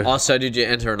know Oh, so did you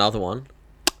enter another one?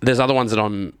 there's other ones that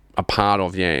I'm a part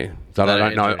of. Yeah, that I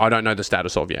don't know. entering. I don't know the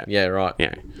status of yet. Yeah, right.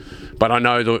 Yeah, but I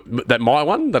know that my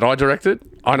one that I directed,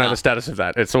 I know the status of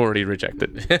that. It's already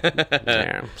rejected.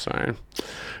 Yeah, so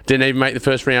didn't even make the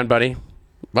first round, buddy.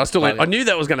 But I knew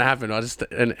that was going to happen. I just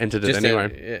entered it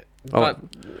anyway. But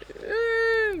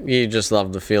you just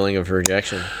love the feeling of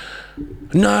rejection.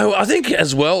 No, I think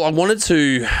as well. I wanted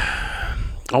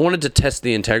to test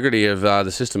the integrity of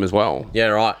the system as well. Yeah,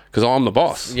 right. Because I'm the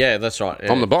boss. Yeah, that's right.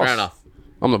 Yeah, I'm the boss. Fair enough.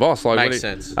 I'm the boss. Like, Makes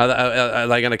sense. Are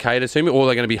they going to cater to me, or are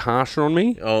they going to be harsher on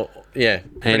me? Oh, yeah.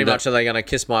 Pretty much, are they going to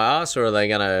kiss my ass, or are they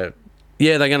going to...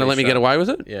 Yeah, they're going to let me get away with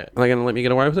it? Yeah. Are they going to let me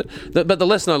get away with it? But the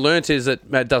lesson I learnt is that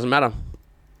it doesn't matter.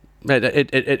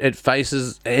 It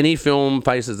faces... Any film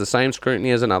faces the same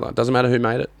scrutiny as another. It doesn't matter who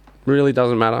made it. Really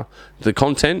doesn't matter. The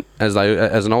content, as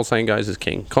an old saying goes, is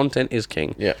king. Content is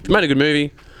king. Yeah. If you made a good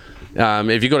movie,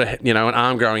 if you've got an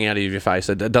arm growing out of your face,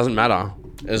 it doesn't matter.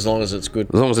 As long as it's good.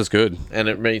 As long as it's good. And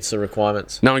it meets the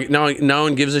requirements. No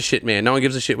one gives a shit, man. No one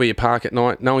gives a shit where you park at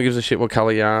night. No one gives a shit what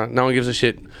colour you are. No one gives a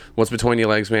shit what's between your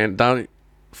legs, man. Don't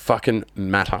fucking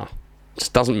matter. It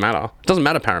just doesn't matter. It doesn't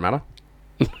matter, Parramatta.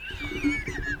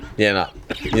 Yeah, no.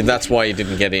 Yeah, that's why you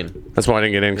didn't get in. That's why I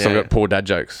didn't get in, because Yeah. I've got poor dad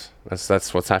jokes.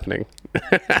 That's what's happening.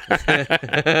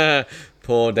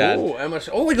 Poor dad. Oh, how much?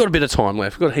 Oh, we got a bit of time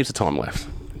left. We've got heaps of time left.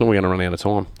 Then we're going to run out of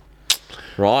time.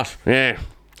 Right. Yeah.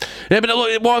 Yeah, but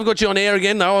look, while I've got you on air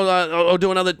again, though, I'll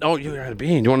do another... Oh, you're out of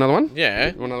beer. Do you want another one?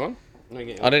 Yeah. You want another one?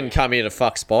 I didn't come here to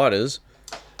fuck spiders.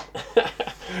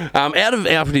 Out of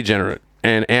Alpha Degenerate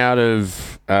and out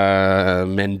of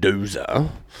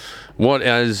Mendoza, what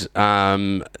is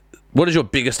your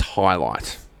biggest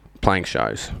highlight playing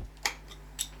shows?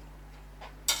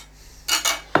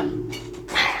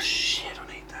 Oh, shit, I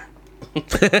need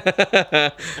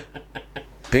that.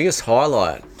 Biggest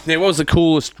highlight? Yeah, what was the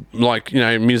coolest,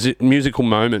 musical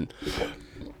moment?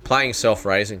 Playing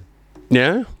Self-Raising.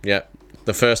 Yeah? Yeah.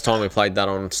 The first time we played that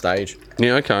on stage.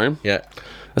 Yeah, okay. Yeah.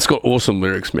 That's got awesome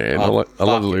lyrics, man. I love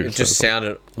the lyrics. It just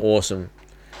sounded awesome.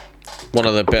 One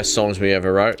of the best songs we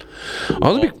ever wrote. I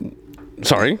was a bit...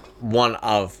 Sorry? One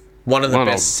of the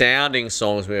best sounding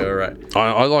songs we ever wrote.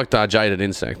 I liked Jaded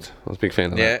Insect. I was a big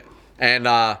fan of that. Yeah. And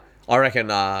I reckon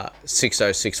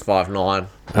 60659.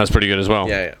 That was pretty good as well.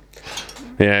 Yeah.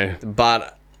 Yeah.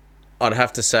 But I'd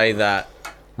have to say that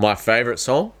my favourite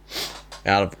song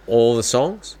out of all the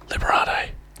songs...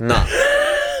 Liberate. No.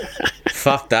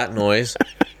 Fuck that noise.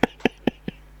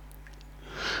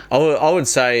 I would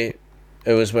say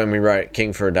it was when we wrote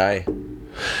King for a Day.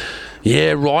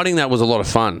 Yeah, writing that was a lot of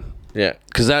fun. Yeah.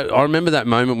 Because I remember that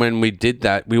moment when we did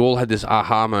that. We all had this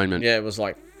aha moment. Yeah, it was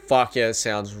like, fuck yeah, it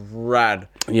sounds rad.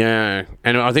 Yeah.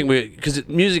 And I think because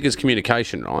music is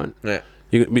communication, right? Yeah.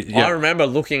 Yeah. I remember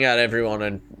looking at everyone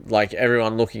and, like,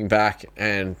 everyone looking back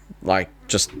and, like,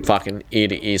 just fucking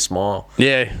ear-to-ear smile.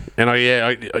 Yeah. And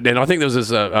I think there was this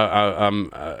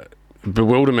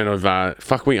bewilderment of,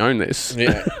 fuck, we own this.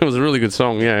 Yeah. It was a really good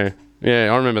song, yeah.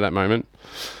 Yeah, I remember that moment.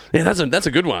 Yeah, that's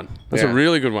a good one. That's a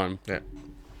really good one. Yeah.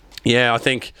 Yeah, I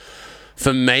think,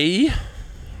 for me,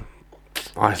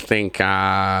 wearing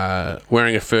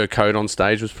a fur coat on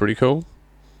stage was pretty cool.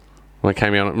 When I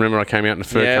came out in a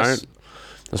fur coat.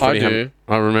 That's I do.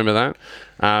 I remember that.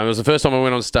 It was the first time I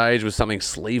went on stage with something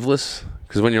sleeveless,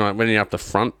 because when you're up the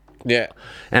front, Yeah.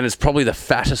 and it's probably the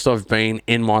fattest I've been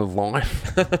in my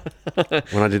life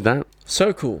when I did that.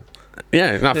 So cool.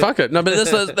 Yeah, no, fuck it. No, but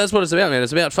that's what it's about, man.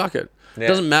 It's about fuck it. Yeah. It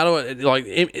doesn't matter what, like,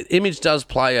 image does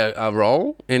play a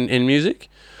role in music,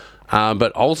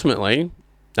 but ultimately,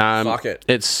 Fuck it.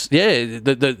 It's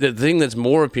the thing that's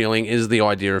more appealing is the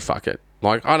idea of fuck it.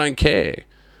 Like, I don't care.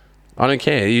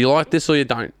 You like this or you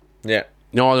don't. Yeah.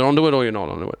 You're either onto it or you're not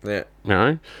onto it. Yeah. You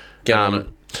know? Get on it.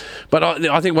 But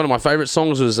I think one of my favourite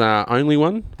songs was Only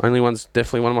One. Only One's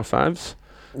definitely one of my faves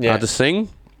to sing.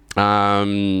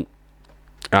 But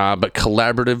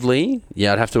collaboratively,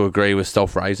 I'd have to agree with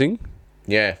Self-Raising.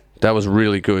 Yeah. That was a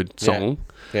really good song.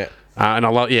 Yeah. And I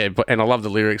love the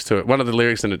lyrics to it. One of the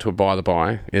lyrics in it, by the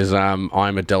by, is "I'm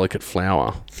a delicate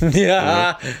flower."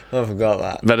 Yeah. I forgot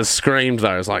that. That is screamed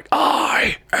though. It's like,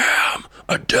 "I am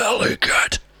a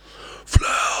delicate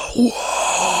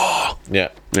flower." Yeah.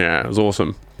 Yeah, it was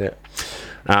awesome. Yeah.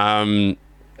 Um,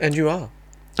 And you are.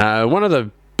 one of the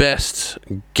best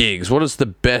gigs. What is the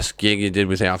best gig you did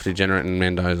with Alpha Degenerate and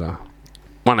Mendoza?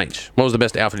 One each. What was the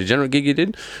best Alpha Degenerate gig you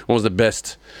did? What was the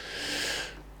best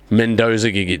Mendoza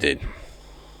gig you did?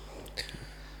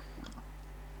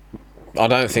 I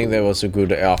don't think there was a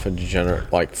good Alpha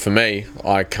Degenerate. Like, for me,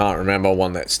 I can't remember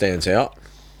one that stands out.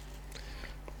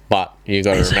 But you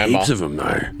got to remember. Heaps of them,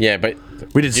 though. Yeah, but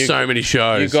We did so many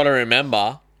shows. you got to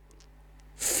remember.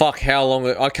 Fuck, how long?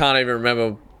 I can't even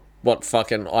remember what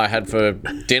fucking I had for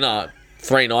dinner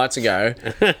 3 nights ago.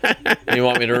 You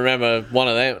want me to remember one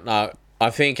of them? No, I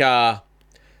think the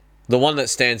one that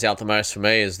stands out the most for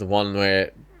me is the one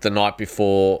where the night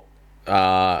before,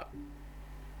 where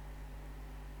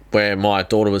my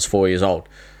daughter was 4 years old.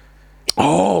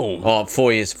 Oh,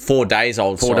 4 days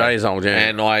old. 4 days old, yeah.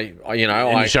 And I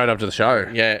you showed up to the show.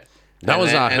 yeah. That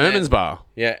was Herman's Bar.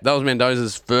 Yeah. That was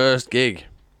Mendoza's first gig.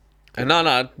 And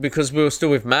no, because we were still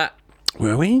with Matt.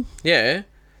 Were we? Yeah.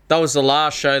 That was the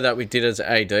last show that we did as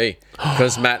AD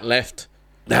because Matt left.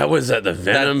 That was at the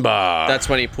Venom Bar. That's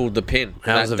when he pulled the pin.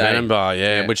 That was the Venom Bar,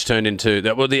 yeah, which turned into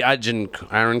the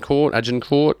Adjun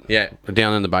Court. Yeah.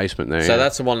 Down in the basement there. So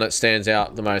that's the one that stands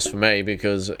out the most for me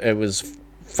because it was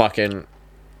fucking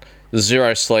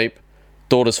zero sleep,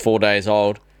 daughter's 4 days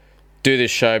old, do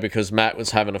this show because Matt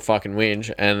was having a fucking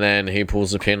whinge, and then he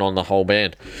pulls the pin on the whole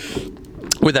band.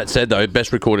 With that said, though,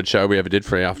 best recorded show we ever did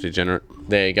for Alpha Degenerate.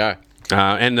 There you go.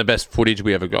 And the best footage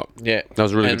we ever got. Yeah. That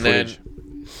was really good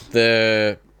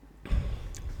footage.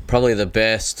 Probably the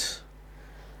best,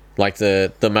 like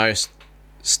the most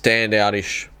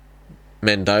standout-ish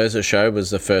Mendoza show was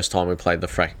the first time we played the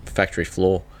factory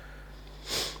floor.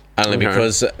 Only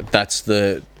because that's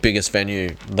the biggest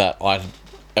venue that I've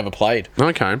ever played.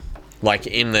 Okay. Like,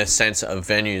 in the sense of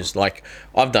venues. Like,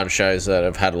 I've done shows that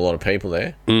have had a lot of people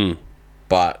there.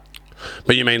 But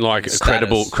you mean like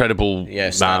status. credible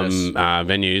Status.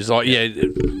 venues?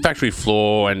 Like, Factory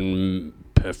Floor and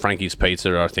Frankie's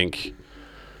Pizza, I think.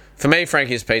 For me,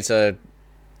 Frankie's Pizza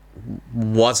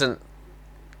wasn't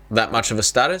that much of a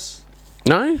status.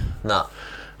 No? No.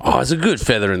 Oh, it's a good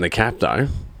feather in the cap, though.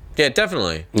 Yeah,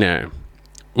 definitely. Yeah.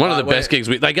 One of the best gigs.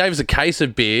 They gave us a case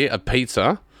of beer, a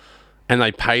pizza, and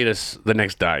they paid us the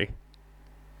next day.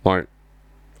 Like,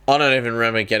 I don't even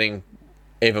remember getting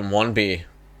even one beer.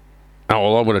 oh,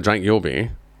 well, I would have drank your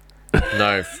beer.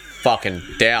 No fucking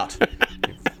doubt. You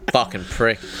fucking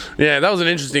prick. Yeah, that was an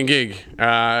interesting gig.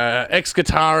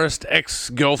 Ex-guitarist,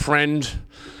 ex-girlfriend.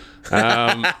 Show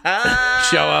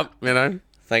up, you know.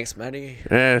 Thanks, Matty.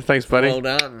 Yeah, thanks, buddy. Well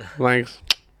done. Thanks.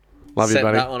 Love Set you,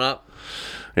 buddy. that one up.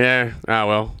 Yeah. Oh,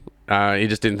 well. He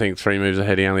just didn't think 3 moves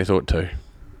ahead. He only thought 2.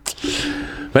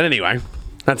 But anyway,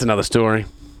 that's another story.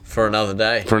 for another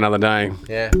day. For another day.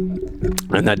 Yeah.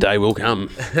 And that day will come.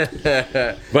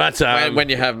 But When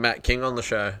you have Matt King on the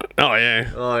show. Oh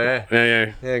yeah. Oh, yeah.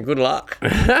 Yeah. Yeah, good luck.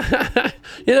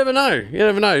 You never know. You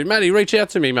never know. Matty, reach out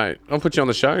to me, mate. I'll put you on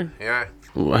the show. Yeah.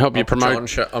 I'll help you promote. on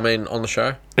the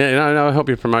show. Yeah, no, I'll help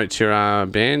you promote your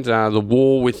band. The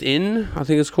War Within, I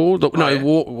think it's called. Yeah.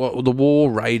 The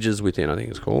War Rages Within, I think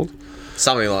it's called.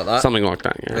 Something like that. Something like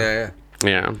that. Yeah.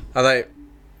 Yeah. Are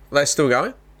they still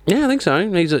going? Yeah, I think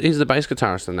so. He's the bass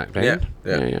guitarist in that band.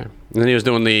 Yeah. And then he was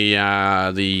doing the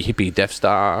hippie Death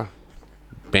Star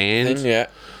band. Yeah.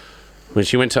 When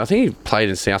she went to, I think he played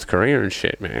in South Korea and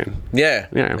shit, man. Yeah.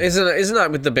 Yeah. Isn't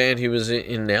that with the band he was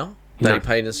in now? That No. he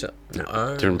played in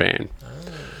Different band.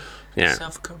 Yeah.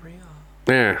 South Korea.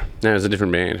 Yeah. No, it's a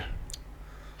different band.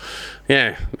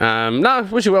 Yeah. No,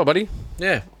 wish you well, buddy.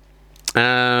 Yeah.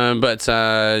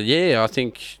 I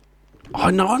think. I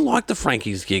like the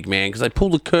Frankie's gig, man, because they pull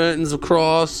the curtains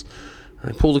across,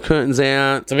 they pull the curtains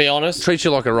out. To be honest, Treat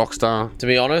you like a rock star.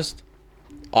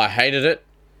 I hated it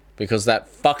because that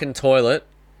fucking toilet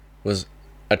was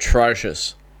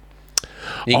atrocious.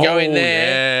 You go in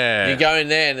there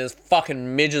and there's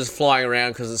fucking midges flying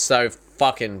around because it's so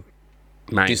fucking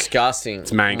Mank. disgusting.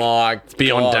 It's mank. My It's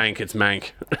beyond God. dank, it's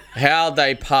mank. How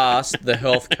they passed the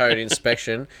health code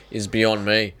inspection is beyond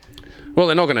me. Well,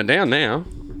 they're knocking it down now.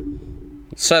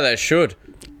 So they should.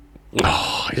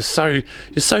 Oh, you're so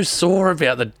sore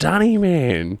about the dunny,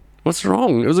 man. What's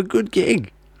wrong? It was a good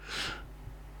gig.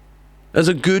 It was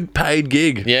a good paid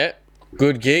gig. Yeah,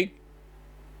 good gig,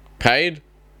 paid.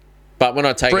 But when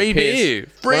I take Free a piss, beer.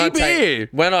 Free beer.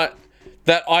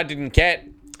 That I didn't get.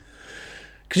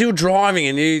 Because you're driving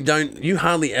and you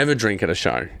hardly ever drink at a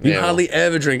show. You hardly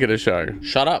ever drink at a show.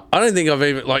 Shut up. I don't think I've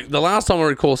even, like, the last time I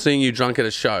recall seeing you drunk at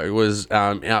a show was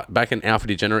back in Alpha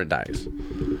Degenerate days.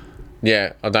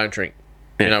 Yeah, I don't drink.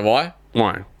 Yeah. You know why?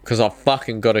 Why? Because I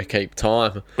fucking got to keep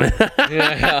time. You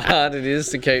know how hard it is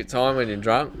to keep time when you're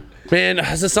drunk? Man,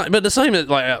 it's the same, but the same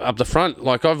like up the front.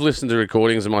 Like, I've listened to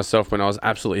recordings of myself when I was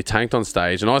absolutely tanked on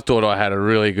stage, and I thought I had a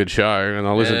really good show, and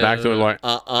I listened back to it like,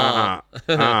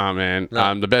 man.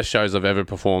 No. The best shows I've ever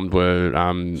performed were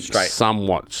Straight.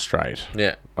 somewhat straight.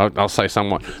 Yeah. I'll say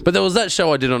somewhat. But there was that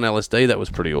show I did on LSD that was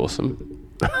pretty awesome.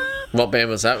 What band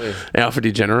was that with? Alpha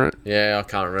Degenerate. Yeah, I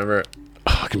can't remember it.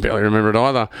 I can barely remember it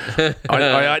either.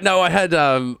 I had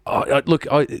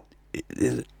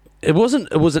it was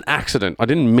an accident. I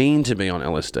didn't mean to be on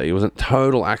LSD. It was a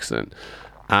total accident.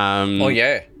 Oh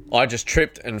yeah, I just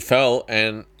tripped and fell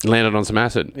and Landed on some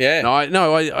acid. Yeah.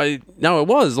 No, it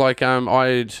was like I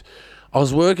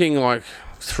was working like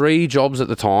 3 jobs at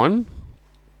the time,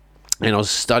 and I was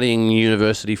studying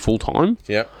university full time.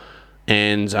 Yep.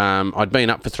 And I'd been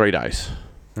up for 3 days.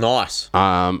 Nice.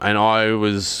 And I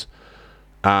was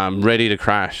ready to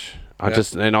crash. I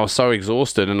was so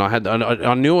exhausted, and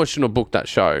I knew I shouldn't have booked that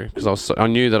show because I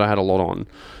knew that I had a lot on,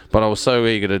 but I was so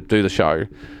eager to do the show,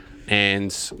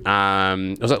 and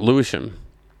it was at Lewisham,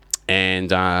 and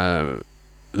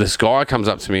this guy comes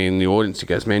up to me in the audience. He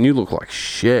goes, "Man, you look like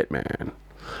shit, man."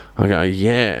 I go,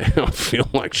 "Yeah, I feel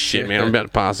like shit, man. I'm about to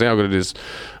pass out. I've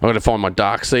got to find my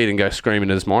dark seat and go scream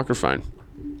into this microphone."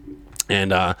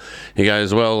 And he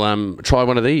goes, "Well, try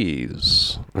one of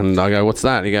these." And I go, "What's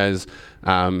that?" He goes,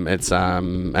 "It's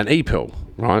an e-pill,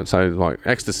 right? So like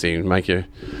ecstasy, make you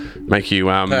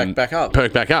Perk back up.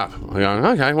 Perk back up." I go,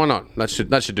 "Okay, why not? That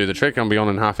should do the trick. I'll be on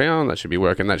in half hour. That should be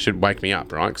working. That should wake me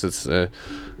up, right? Because it's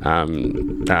what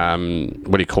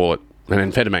do you call it?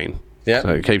 An amphetamine. Yeah. So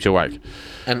it keeps you awake.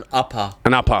 An upper.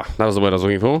 An upper. That was the word I was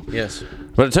looking for. Yes.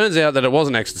 But it turns out that it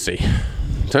wasn't ecstasy.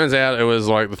 Turns out it was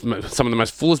like some of the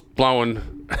most fullest blowing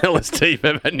LSD you've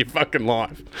ever had in your fucking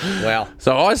life. Wow.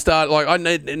 So I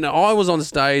I was on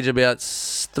stage about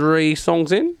 3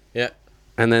 songs in, Yeah.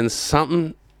 and then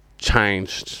something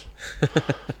changed.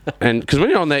 And because when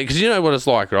you're on there, because you know what it's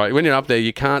like, right? When you're up there,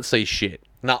 you can't see shit.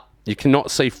 No. You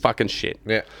cannot see fucking shit.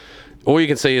 Yeah. All you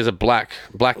can see is a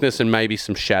blackness and maybe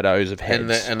some shadows of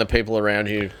heads. And the people around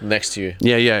you, next to you.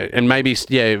 Yeah, and maybe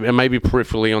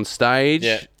peripherally on stage.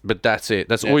 Yeah. But that's it.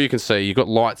 That's all you can see. You've got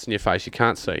lights in your face. You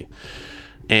can't see.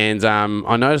 And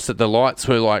I noticed that the lights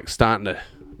were like starting to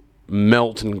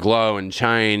melt and glow and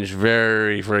change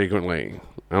very frequently.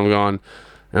 I'm going,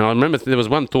 and I remember there was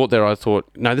one thought there. I thought,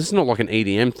 no, this is not like an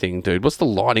EDM thing, dude. What's the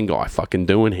lighting guy fucking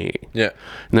doing here? Yeah.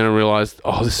 And then I realised,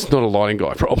 oh, this is not a lighting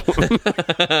guy problem.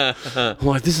 I'm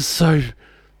like, this is so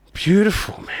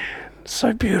beautiful, man.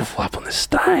 So beautiful up on the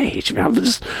stage. I mean, I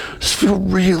just feel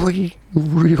really,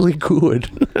 really good.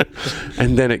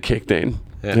 And then it kicked in.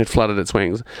 Yeah. And it flooded its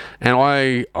wings. And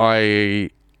I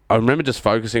I remember just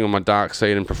focusing on my dark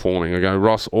seat and performing. I go,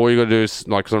 Ross, all you got to do is,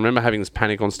 like, because I remember having this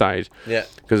panic on stage. Yeah.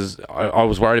 Because I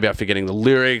was worried about forgetting the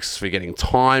lyrics, forgetting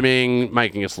timing,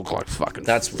 making us look like fucking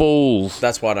fools.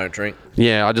 That's why I don't drink.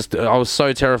 Yeah, I was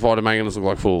so terrified of making us look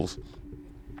like fools.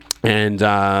 And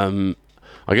I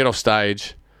get off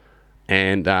stage,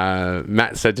 and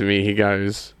Matt said to me, he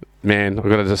goes, man, I've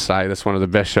got to just say, that's one of the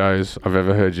best shows I've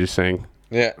ever heard you sing.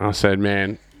 Yeah. I said,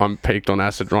 man, I'm peaked on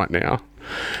acid right now.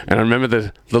 And I remember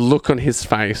the look on his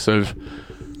face of,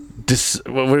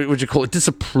 what would you call it?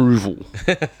 Disapproval.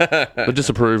 The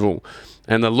disapproval.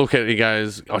 And the look at it, he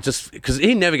goes, because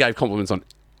he never gave compliments on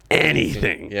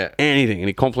anything. Yeah. Anything. And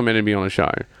he complimented me on a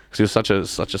show because he was such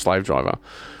a slave driver,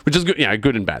 which is good,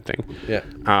 good and bad thing. Yeah.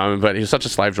 But he was such a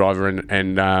slave driver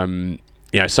and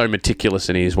so meticulous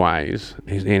in his ways.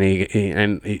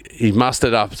 He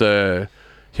mustered up the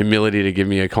humility to give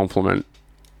me a compliment.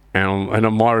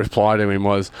 And my reply to him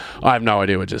was, I have no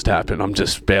idea what just happened. I'm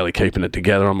just barely keeping it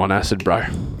together. I'm on acid, bro.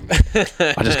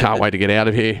 I just can't wait to get out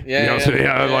of here.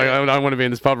 Like, I don't want to be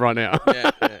in this pub right now.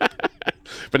 Yeah.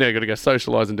 But now I've got to go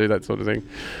socialise and do that sort of thing.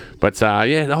 But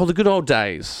the good old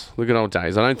days. The good old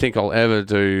days. I don't think I'll ever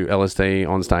do LSD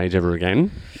on stage ever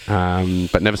again.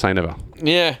 But never say never.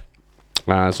 Yeah.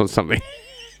 It's not something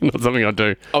I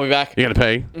do. I'll be back. You going to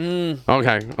pee?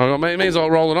 Okay. It means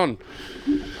I'll roll it on.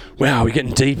 Wow, we're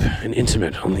getting deep and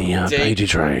intimate on the Pagey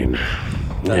train.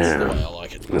 That's the way I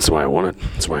like it. That's the way I want it.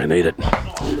 That's the way I need it.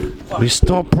 We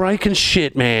stop breaking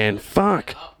shit, man.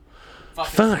 Fuck.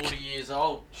 40 years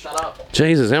old. Shut up.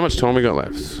 Jesus, how much time we got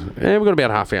left? Yeah, we've got about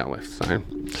half hour left. So,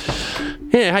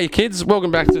 yeah, hey kids,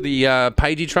 welcome back to the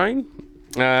Pagey train.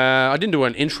 I didn't do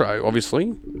an intro, obviously,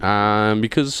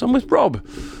 because I'm with Rob,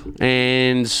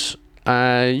 and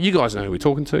you guys know who we're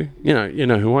talking to. You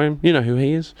know who I am. You know who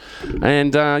he is.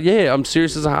 And I'm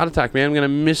serious as a heart attack, man. I'm gonna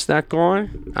miss that guy.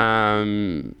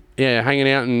 Hanging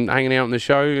out in the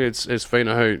show. It's been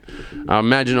a hoot. I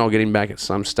imagine I'll get him back at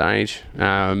some stage.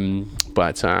 Got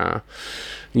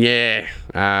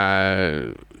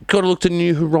to look to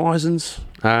new horizons.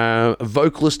 A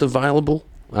vocalist available.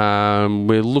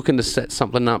 We're looking to set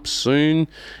something up soon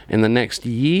in the next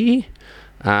year.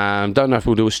 Don't know if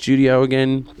we'll do a studio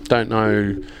again. Don't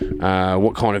know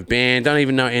what kind of band. Don't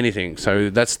even know anything.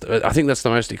 So I think that's the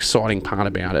most exciting part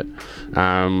about it.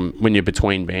 When you're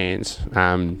between bands,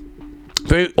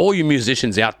 for all you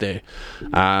musicians out there,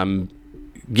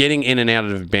 getting in and out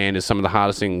of a band is some of the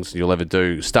hardest things you'll ever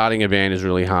do. Starting a band is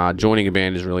really hard. Joining a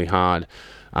band is really hard.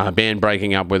 Band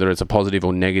breaking up, whether it's a positive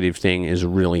or negative thing, is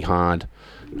really hard.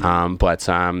 And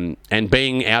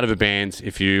being out of a band,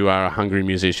 if you are a hungry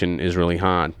musician, is really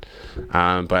hard.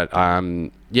 As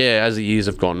the years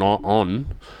have gone on,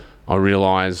 I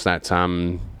realise that,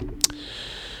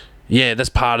 that's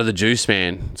part of the juice,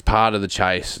 man. It's part of the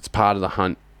chase. It's part of the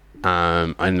hunt.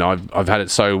 And I've had it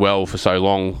so well for so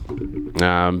long,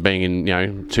 being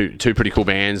in, two pretty cool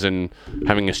bands and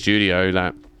having a studio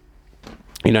that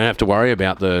you don't have to worry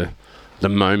about the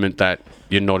moment that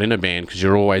you're not in a band, because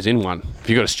you're always in one. If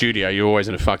you've got a studio, you're always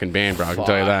in a fucking band, bro. I can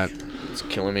tell you that. It's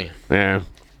killing me. Yeah.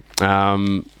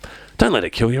 Don't let it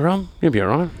kill you, Ron. You'll be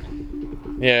alright.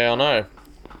 Yeah, I know.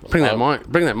 Bring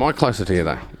that mic closer to you,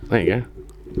 though. There you go.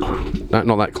 No,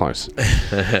 not that close.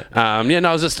 I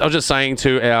was just saying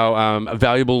to our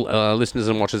valuable listeners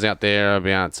and watchers out there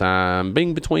about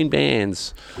being between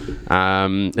bands.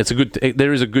 There is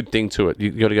a good thing to it.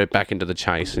 You got to go back into the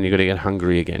chase, and you got to get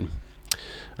hungry again.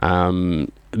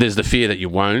 There's the fear that you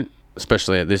won't,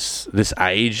 especially at this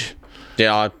age.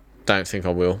 Yeah, I don't think I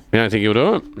will. You don't think you'll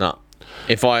do it? No.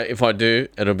 If I do,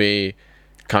 it'll be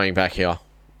coming back here.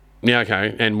 Yeah,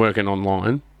 okay, and working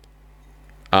online.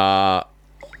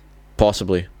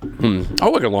 Possibly.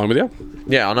 I'll work online with you.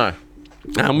 Yeah, I know.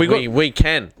 We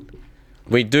can.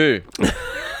 We do.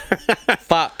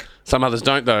 Fuck. Some others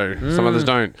don't, though. Some others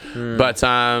don't. But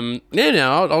I'm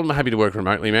happy to work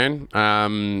remotely, man.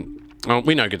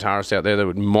 We know guitarists out there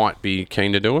that might be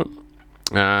keen to do it.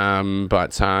 I'll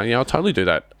totally do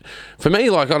that. For me,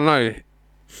 I don't know.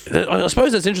 I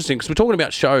suppose that's interesting because we're talking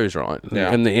about shows, right?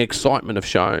 Yeah. And the excitement of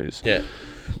shows. Yeah.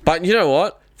 But you know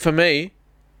what? For me,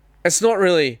 it's not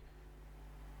really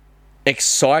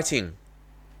exciting.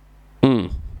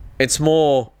 It's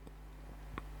more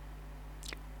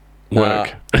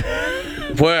work.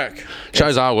 Work.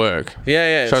 Shows are work.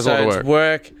 Yeah. Shows a lot of work. It's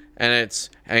work, and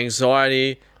it's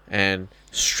anxiety and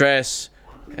stress,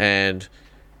 and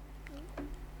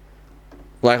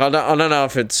I don't know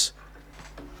if it's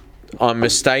I'm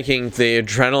mistaking the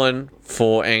adrenaline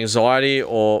for anxiety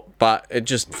but it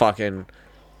just fucking,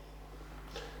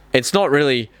 it's not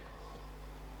really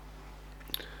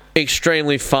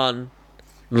extremely fun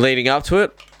leading up to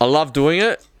it. I love doing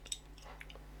it.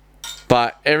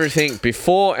 But everything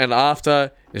before and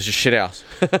after is just shit house.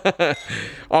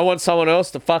 I want someone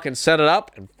else to fucking set it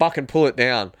up and fucking pull it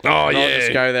down. Oh, and yeah. I'll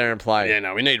just go there and play. Yeah,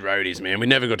 no, we need roadies, man. We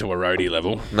never got to a roadie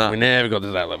level. No. We never got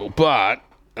to that level. But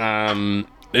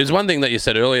there's one thing that you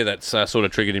said earlier that's sort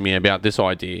of triggered in me about this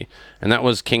idea, and that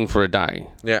was King for a Day.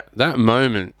 Yeah. That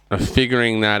moment of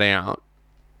figuring that out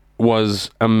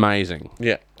was amazing.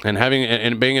 Yeah. And having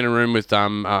and being in a room with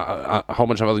a whole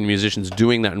bunch of other musicians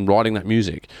doing that and writing that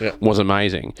music was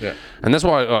amazing. Yeah. And that's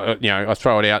why I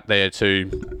throw it out there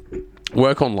to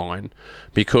work online,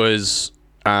 because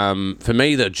for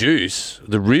me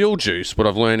the real juice, what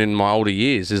I've learned in my older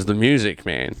years is the music,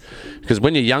 man. Because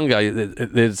when you're younger,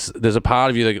 there's a part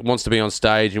of you that wants to be on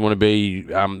stage. You want to be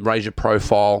raise your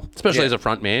profile, especially as a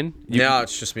front man. Now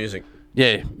it's just music.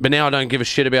 Yeah, but now I don't give a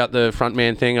shit about the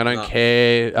frontman thing. I don't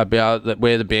care about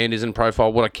where the band is in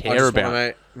profile. What I care about,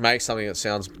 want to make something that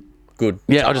sounds good.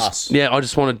 Yeah, to I us.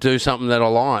 just want to do something that I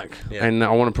like, and I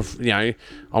want to, I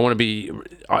want to be.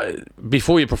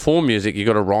 Before you perform music, you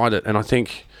got to write it, and I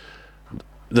think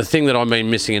the thing that I've been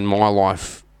missing in my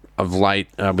life of late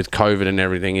with COVID and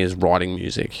everything is writing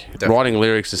music. Definitely. Writing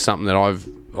lyrics is something that I've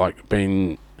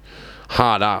been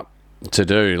hard up to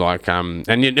do.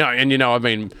 And I've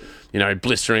been.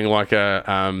 Blistering like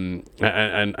an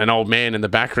old man in the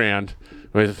background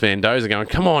with Vandoza going,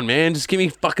 come on, man, just give me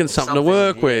fucking something to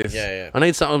work with. Yeah. I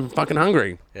need something fucking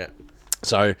hungry. Yeah.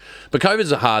 So, but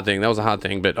COVID's a hard thing. That was a hard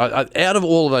thing. But out of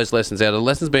all of those lessons, out of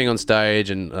lessons being on stage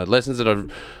and lessons that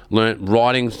I've learnt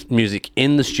writing music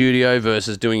in the studio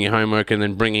versus doing your homework and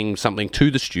then bringing something to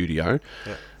the studio,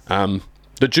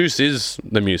 the juice is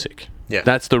the music. Yeah.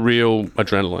 That's the real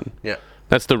adrenaline. Yeah.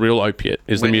 That's the real opiate,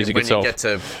 is the music itself. When you get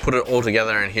to put it all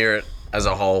together and hear it as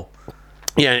a whole.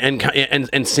 Yeah,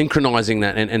 and synchronizing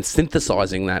that and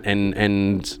synthesizing that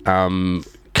and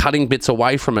cutting bits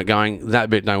away from it, going, that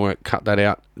bit don't work, cut that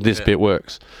out, this bit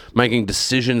works. Making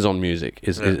decisions on music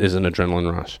is an adrenaline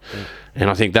rush. And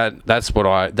I think that's what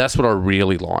I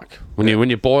really like. When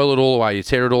you boil it all away, you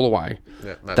tear it all away.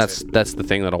 Yeah, that's the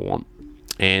thing that I want.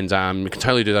 And you can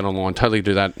totally do that online, totally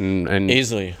do that and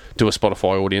easily do a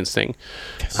Spotify audience thing.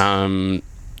 Yes.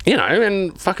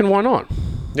 And fucking why not?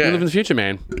 Yeah. We live in the future,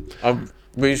 man.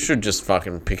 We should just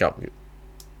fucking pick up.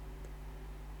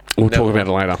 We'll talk about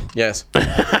it later. Yes.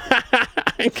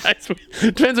 In case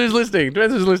depends who's listening.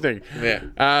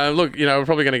 Yeah. Look, we're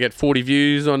probably going to get 40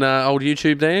 views on old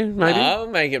YouTube there, maybe. I'll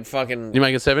make it fucking... You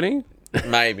make it 70?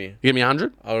 Maybe. You give me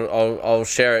 100? I'll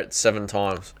share it 7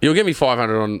 times. You'll give me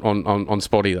 500 on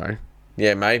Spotty, though.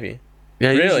 Yeah, maybe. Yeah,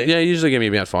 really? You usually give me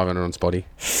about 500 on Spotty.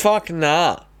 Fuck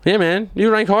nah. Yeah, man.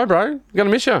 You rank high, bro. I'm going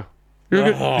to miss you. You're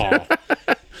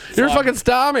You're a fucking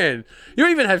star, man. You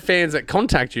even had fans that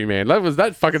contact you, man.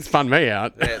 That fucking spun me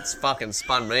out. Yeah, it's fucking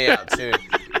spun me out too.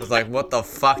 I was like, what the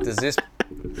fuck does this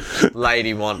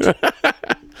lady want?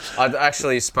 I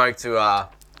actually spoke to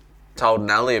told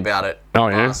Nelly about it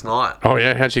last night. Oh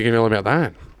yeah, how'd she give you all about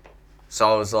that?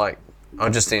 So I was like,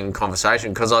 I'm just in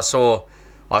conversation because I saw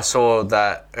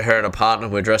that her and a partner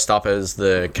were dressed up as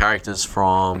the characters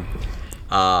from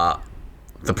The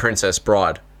Princess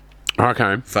Bride.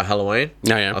 Okay. For Halloween.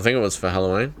 Yeah. I think it was for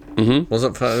Halloween. Mm-hmm. Was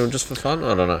it just for fun?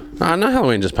 I don't know. No,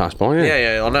 Halloween just passed by.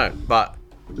 Yeah, I know. But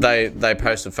they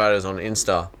posted photos on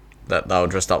Insta that they were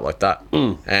dressed up like that.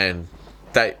 And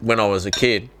when I was a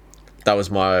kid, that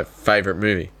was my favourite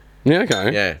movie. Yeah,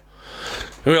 okay. Yeah.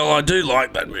 Well, I do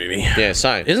like that movie. Yeah,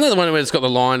 same. Isn't that the one where it's got the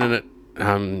line in it?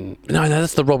 No,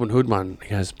 that's the Robin Hood one. He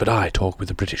goes, but I talk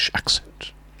with a British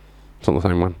accent. It's not the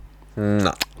same one.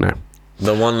 No. No.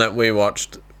 The one that we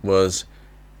watched was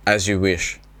As You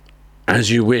Wish.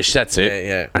 As You Wish, that's it.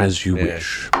 Yeah. As You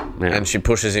Wish. Yeah. And she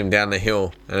pushes him down the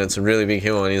hill, and it's a really big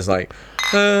hill, and he's like,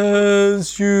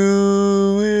 As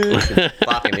You Wish. You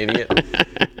fucking idiot.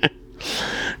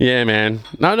 Yeah, man.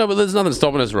 No, but there's nothing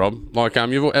stopping us, Rob. Like,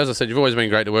 as I said, you've always been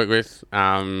great to work with,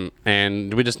 and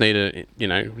we just need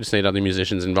other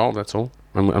musicians involved. That's all.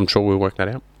 I'm sure we'll work that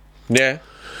out. Yeah,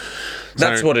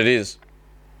 that's what it is.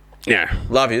 Yeah,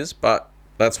 love is, but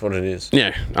that's what it is.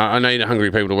 Yeah, I need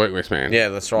hungry people to work with, man. Yeah,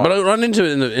 that's right. But I run into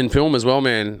it in film as well,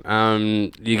 man.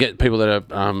 You get people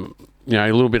that are,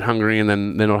 a little bit hungry, and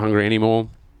then they're not hungry anymore.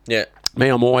 Yeah. Me,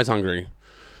 I'm always hungry.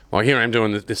 Like, here I am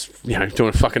doing this, doing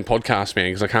a fucking podcast, man,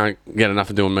 because I can't get enough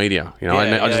of doing media.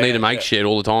 I just need to make shit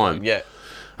all the time. Yeah.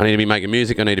 I need to be making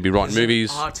music. I need to be writing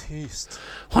movies. Artist.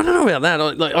 I don't know about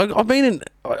that. I've been in.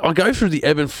 I go through the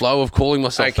ebb and flow of calling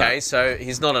myself. Okay, that. so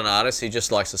he's not an artist. He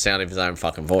just likes the sound of his own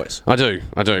fucking voice. I do.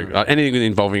 Anything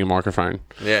involving a microphone.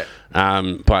 Yeah.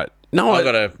 But No, I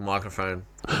got a microphone.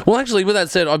 Well, actually, with that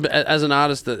said, as an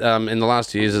artist, that in the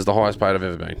last years is the highest paid I've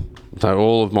ever been. So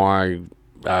all of my,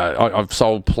 I've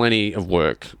sold plenty of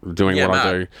work doing what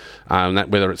I do. That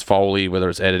whether it's Foley, whether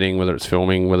it's editing, whether it's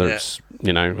filming, whether it's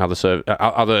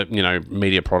other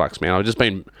media products. Man, I've just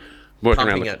been working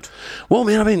Pumping around. it. Well,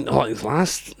 man, I've been like the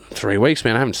last 3 weeks,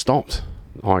 man. I haven't stopped.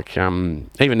 Like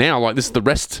even now, like this is the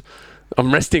rest.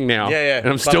 I'm resting now. Yeah. And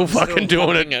I'm still fucking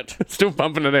doing it. Still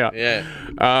pumping it out. Yeah.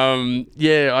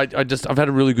 I've had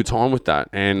a really good time with that,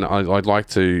 and I'd like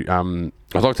to have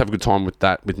a good time with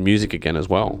that with music again as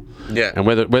well. Yeah. And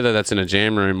whether that's in a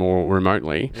jam room or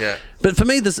remotely. Yeah. But for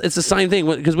me, it's the same thing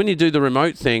because when you do the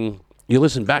remote thing, you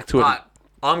listen back to it. But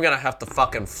I'm gonna have to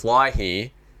fucking fly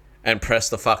here and press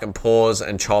the fucking pause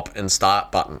and chop and start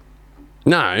button.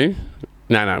 No,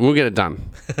 we'll get it done.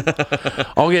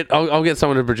 I'll get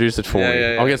someone to produce it for me.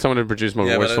 Yeah. I'll get someone to produce my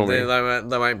voice for me.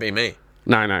 They won't be me.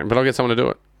 No, but I'll get someone to do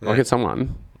it. Yeah. I'll get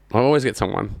someone. I'll always get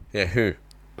someone. Yeah, who?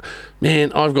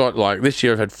 Man, I've got this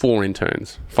year I've had 4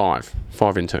 interns. 5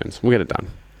 interns. We'll get it done.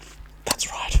 That's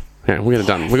right. Yeah, we'll get it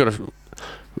done. We've got to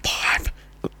 5.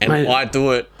 And Mate. I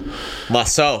do it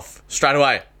myself straight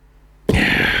away.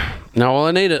 No,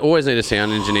 well, I always need a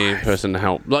sound engineer person to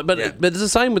help. But it's the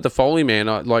same with the Foley, man.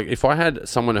 If I had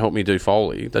someone to help me do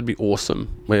Foley, that'd be awesome.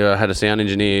 Where I had a sound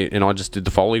engineer and I just did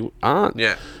the Foley art.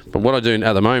 Yeah. But what I do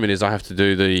at the moment is I have to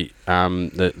do the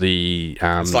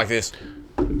It's like this.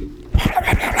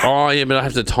 Oh yeah, but I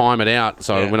have to time it out.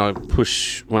 So Yeah. when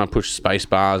I push space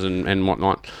bars and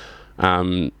whatnot.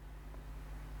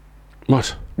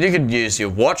 What? You could use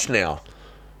your watch now.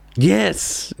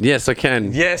 Yes, I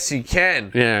can. Yes, you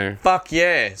can. Yeah. Fuck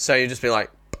yeah. So you just be like,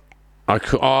 I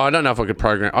could. Oh, I don't know if I could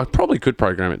program. I probably could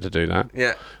program it to do that.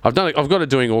 yeah, I've done it. I've got it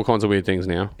doing all kinds of weird things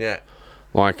now. yeah,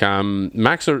 Like new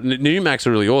Macs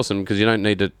are really awesome because you don't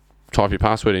need to type your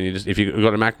password in. If you've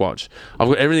got a Mac watch, I've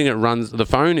got everything that runs. The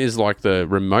phone is like the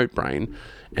remote brain,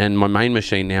 and my main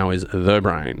machine now is the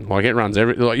brain. Like it runs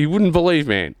you wouldn't believe,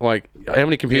 man. Like how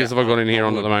many computers have I got in here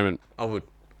on at the moment? I would.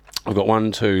 I've got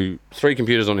 1, 2, 3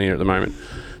 computers on here at the moment.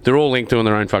 They're all linked doing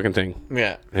their own fucking thing.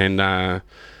 Yeah. And I'm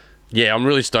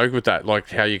really stoked with that.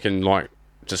 Like how you can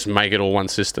just make it all one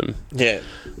system. Yeah.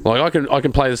 Like I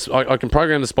can play this. I can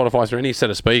program the Spotify through any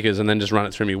set of speakers and then just run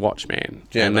it through my watch, man.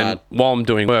 Yeah, and then while I'm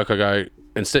doing work, I go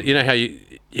instead. You know how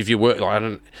if you work,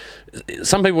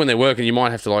 some people when they're working, you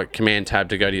might have to Command Tab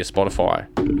to go to your Spotify,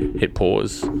 hit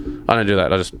pause. I don't do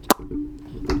that. I just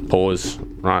pause.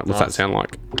 Right. What's that sound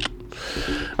like?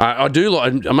 I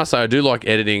must say I do like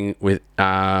editing with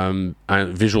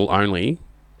visual only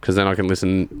because then I can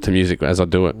listen to music as I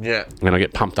do it. Yeah. And I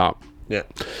get pumped up. Yeah.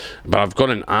 But I've got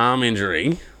an arm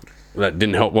injury that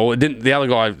didn't help. Well, it didn't. The other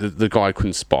guy, the guy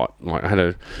couldn't spot. I had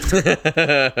a.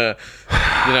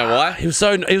 You know why? He was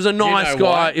a nice guy.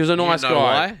 Why? He was a nice guy.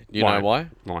 Why? You know why?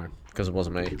 Why? Because it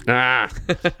wasn't me.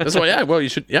 That's why. Yeah. Well, you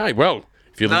should. Yeah. Well,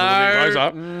 if you live close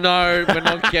up. No, we're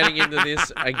not getting into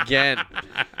this again.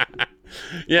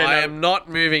 Yeah. I am not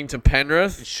moving to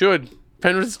Penrith. Should.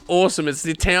 Penrith's awesome. It's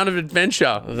the town of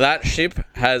adventure. That ship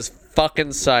has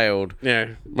fucking sailed.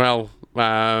 Yeah. Well,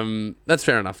 that's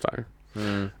fair enough though.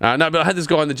 No, but I had this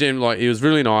guy in the gym. He was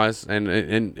really nice,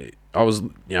 and I was,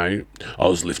 I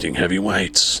was lifting heavy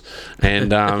weights,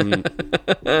 and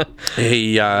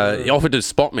he offered to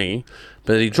spot me,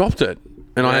 but he dropped it,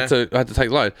 and I had to take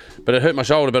the load. But it hurt my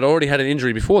shoulder. But I already had an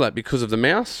injury before that because of the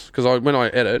mouse. Because when I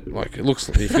edit, it looks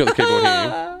if you've got the keyboard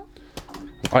here,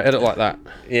 I edit like that.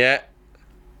 Yeah.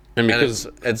 And because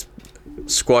it's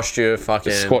squashed your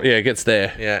fucking... it gets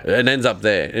there. Yeah. It ends up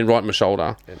there, right in my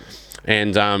shoulder.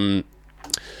 And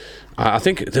I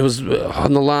think there was, in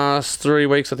the last 3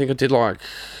 weeks, I think I did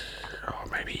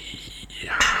maybe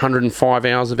 105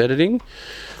 hours of editing.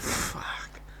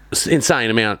 Fuck. It's an insane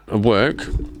amount of work.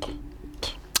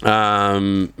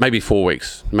 Maybe 4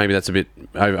 weeks. Maybe that's a bit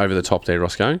over the top there,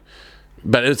 Roscoe.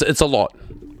 But it's a lot.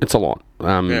 It's a lot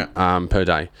per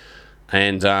day.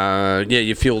 And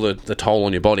you feel the toll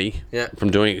on your body from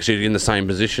doing it because you're in the same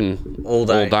position all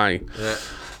day. Yeah.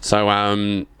 So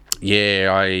I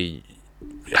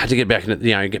had to get back into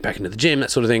the gym,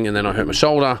 that sort of thing, and then I hurt my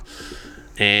shoulder.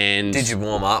 And did you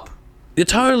warm up? Yeah,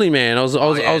 totally, man. I was mid. All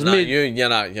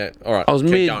right. I was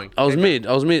mid. Going. I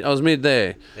was mid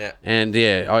there. Yeah. And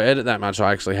I edit that much.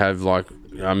 I actually have a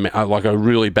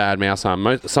really bad mouse arm.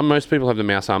 Most people have the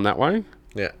mouse arm that way.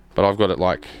 Yeah. But I've got it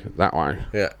that way.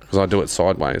 Yeah. Because I do it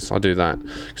sideways. I do that.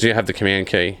 Because you have the command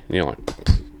key. And you're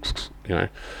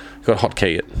got to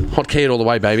hotkey it. Hotkey it all the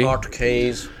way, baby.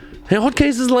 Hotkeys. Yeah,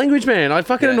 hotkeys is language, man. It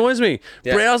fucking annoys me.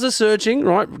 Yeah. Browser searching,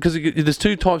 right? Because there's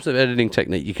 2 types of editing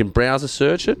technique. You can browser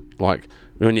search it. Like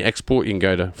when you export, you can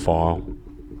go to File,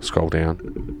 scroll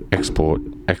down, export,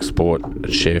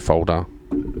 share folder,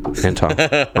 enter,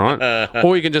 right?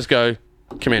 Or you can just go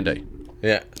Command D.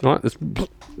 Yeah. Right? It's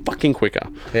fucking quicker.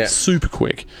 Yeah. Super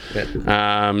quick.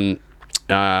 Yeah.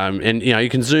 And you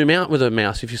can zoom out with a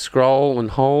mouse. If you scroll and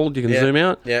hold, you can zoom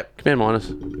out. Yeah. Command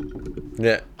minus.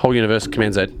 Yeah. Whole universe,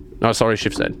 Command Z. No, sorry,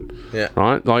 Shift Z. Yeah.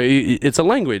 Right? Like, it's a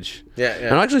language. Yeah. Yeah.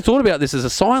 And I actually thought about this as a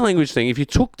sign language thing. If you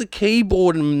took the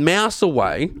keyboard and mouse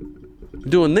away,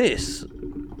 doing this,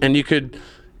 and you could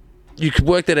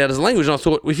work that out as a language. And I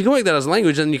thought, if you can work that as a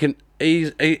language, then you can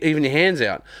even your hands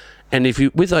out. And if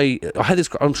you I had this.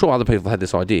 I'm sure other people had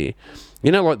this idea.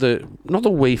 You know, like not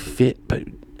the Wii Fit, but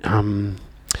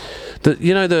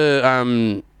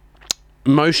the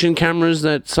motion cameras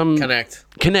that some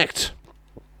Connect.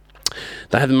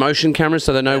 They have the motion cameras,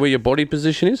 so they know where your body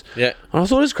position is. Yeah. And I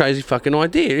thought it was a crazy fucking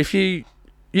idea. If you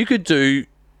could do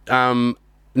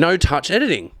no touch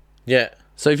editing. Yeah.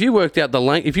 So if you worked out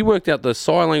the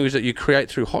sign language that you create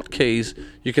through hotkeys,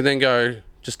 you can then go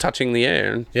just touching the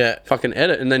air and fucking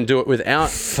edit, and then do it without.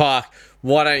 Fuck.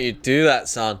 Why don't you do that,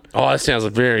 son? Oh, that sounds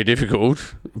very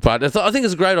difficult, but I think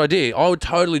it's a great idea. I would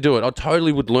totally do it. I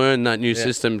totally would learn that new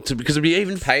system because it'd be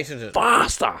even Patent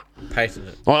faster. Patent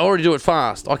it. I already do it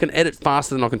fast. I can edit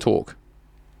faster than I can talk,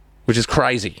 which is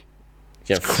crazy.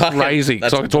 Yeah, crazy,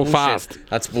 because I can talk fast.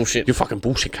 That's bullshit. You're fucking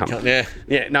bullshit, cunt. Yeah.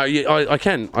 Yeah, no, I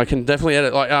can definitely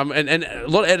edit. Like, and a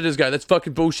lot of editors go, "That's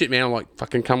fucking bullshit, man." I'm like,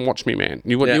 "Fucking come watch me, man."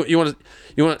 You want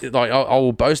like, I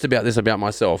will boast about this about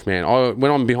myself, man.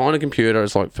 When I'm behind a computer,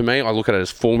 it's like, for me, I look at it as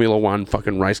Formula One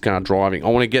fucking race car driving. I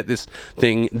want to get this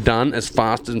thing done as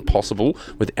fast as possible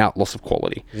without loss of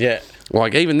quality. Yeah.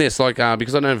 Like even this, like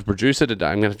because I don't have a producer today,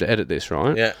 I'm gonna have to edit this,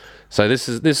 right? Yeah. So this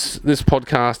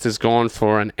podcast has gone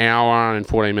for an hour and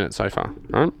 14 minutes so far,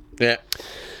 right? Yeah.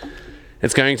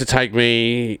 It's going to take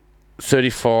me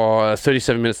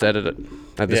 37 minutes to edit it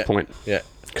at this point. Yeah.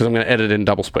 Because I'm going to edit it in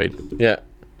double speed. Yeah.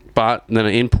 But then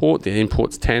the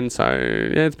import's 10, so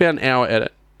yeah, it's about an hour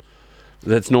edit.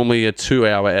 That's normally a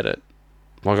 2-hour edit.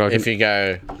 Like if you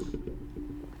go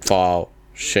file,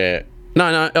 share.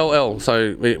 No, LL.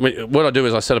 So what I do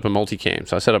is I set up a multicam.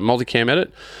 So I set up multicam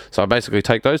edit. So I basically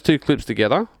take those two clips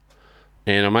together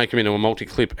and I make them into a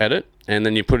multi-clip edit, and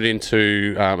then you put it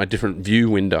into a different view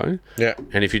window. Yeah.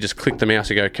 And if you just click the mouse,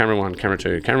 you go camera 1, camera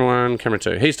 2, camera 1, camera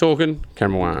 2. He's talking,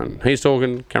 camera 1. He's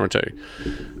talking, camera 2.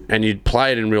 And you'd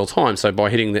play it in real time. So by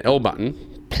hitting the L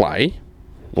button, play,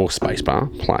 or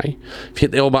spacebar, play. If you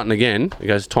hit the L button again, it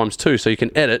goes times 2. So you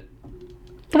can edit.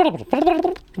 You can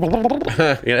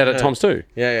edit times 2.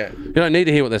 Yeah. You don't need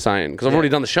to hear what they're saying because I've already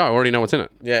done the show. I already know what's in it.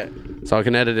 Yeah. So I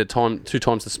can edit it 2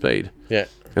 times the speed. Yeah.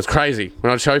 It's crazy.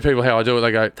 When I show people how I do it,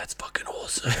 they go, "That's fucking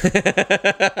awesome."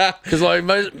 Because like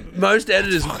most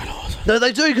editors, no,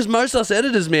 they do. Because most of us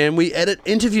editors, man, we edit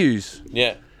interviews.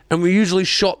 Yeah. And we usually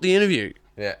shot the interview.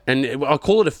 Yeah. And I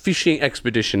call it a fishing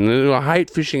expedition. I hate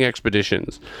fishing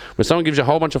expeditions where someone gives you a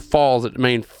whole bunch of files that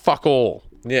mean fuck all.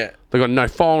 Yeah. They've got no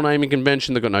file naming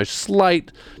convention. They've got no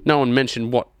slate. No one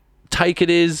mentioned what take it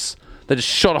is. They just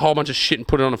shot a whole bunch of shit and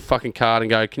put it on a fucking card and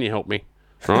go, "Can you help me?"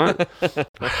 Right?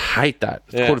 I hate that.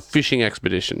 It's called a fishing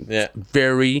expedition. Yeah. It's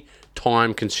very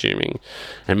time consuming.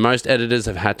 And most editors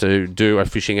have had to do a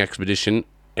fishing expedition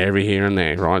every here and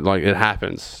there, right? Like it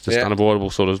happens. Just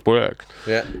unavoidable sort of work.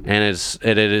 Yeah. And it's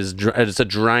a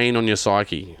drain on your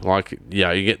psyche. Like,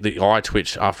 yeah, you get the eye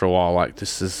twitch after a while. Like,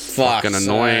 this is fucking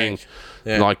annoying.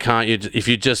 Yeah. Like, can't you? If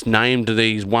you just named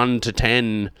these 1 to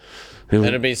 10,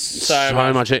 it'd be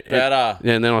so much better.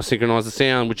 Yeah, and then I synchronise the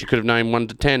sound, which you could have named 1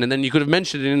 to 10, and then you could have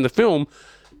mentioned it in the film.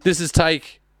 This is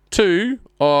take 2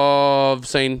 of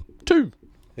scene 2.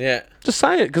 Yeah. Just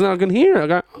say it, because then I can hear it. I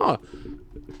go, "Oh,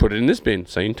 put it in this bin,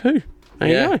 scene 2. There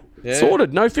you go. Yeah.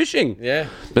 Sorted. No fishing." Yeah.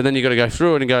 But then you got to go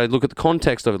through it and go look at the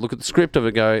context of it, look at the script of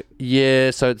it. Go,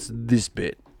 yeah, so it's this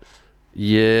bit.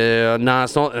 Yeah, no,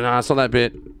 it's not. No, it's not that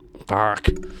bit. Fuck.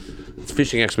 It's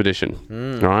fishing expedition.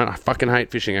 All right, I fucking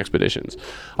hate fishing expeditions.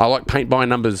 I like paint by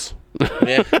numbers.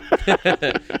 Yeah.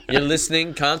 You're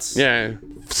listening, cunts. Yeah.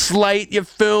 Slate your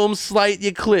films, slate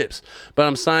your clips. But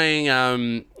I'm saying,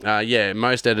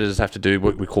 most editors have to do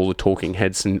what we call the talking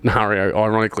head scenario.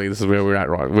 Ironically, this is where we're at,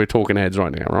 right? We're talking heads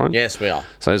right now, right? Yes, we are.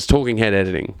 So it's talking head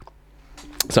editing.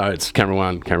 So it's camera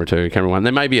 1, camera 2, camera 1.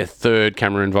 There may be a third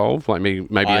camera involved, like maybe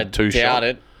a 2 shot. I doubt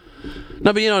it.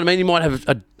 No, but you know what I mean? You might have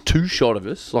a 2 shot of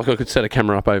us. Like I could set a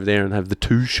camera up over there and have the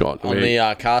 2 shot. On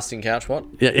the casting couch, what?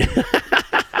 Yeah.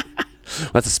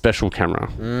 That's a special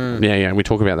camera. Yeah. We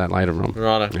talk about that later on.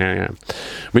 Right. Yeah.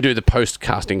 We do the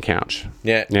post-casting couch.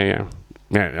 Yeah. Yeah.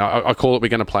 Yeah, I call it. We're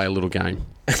going to play a little game.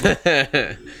 We're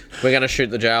going to shoot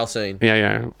the jail scene.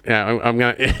 Yeah. I'm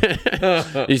going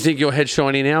to... You think your head's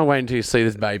shiny now? Wait until you see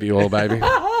this baby oil, baby.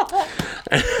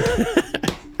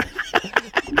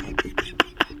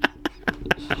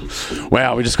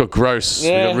 Wow, we just got gross.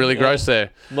 Yeah, we got really gross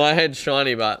there. My head's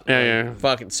shiny, but Yeah.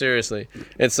 fucking seriously,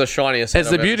 it's the shiniest. Head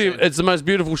It's It's the most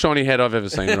beautiful shiny head I've ever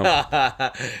seen.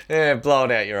 Yeah, blow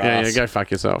it out your ass. Yeah, go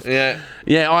fuck yourself. Yeah.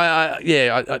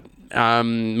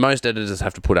 Most editors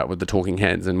have to put up with the talking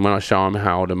heads, and when I show them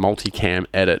how to multicam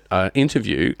edit an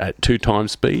interview at 2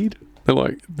 times speed, they're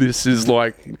like, "This is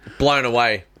like Blown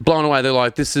away. They're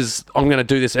like, "This is I'm going to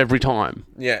do this every time."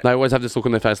 Yeah. They always have this look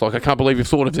on their face, like, "I can't believe you've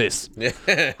thought of this." Yeah.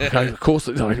 Okay, of course,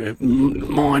 it's like,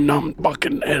 mind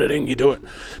fucking editing, you do it.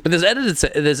 But there's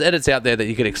edits out there that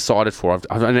you get excited for.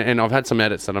 I've had some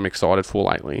edits that I'm excited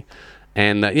for lately.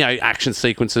 And action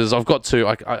sequences. I've got to.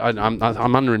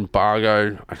 I'm under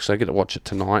embargo. Actually, I get to watch it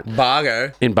tonight.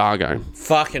 Embargo.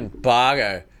 Fucking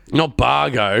bargo. Not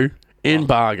bargo.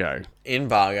 Embargo.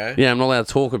 Embargo. Yeah, I'm not allowed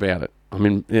to talk about it. I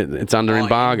mean, it's under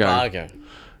embargo.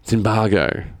 It's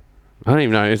embargo. I don't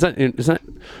even know. Is that?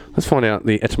 Let's find out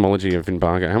the etymology of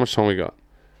embargo. How much time we got?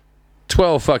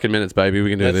 12 fucking minutes, baby. We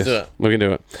can do Let's this. do it. We can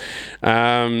do it.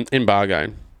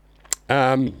 Embargo.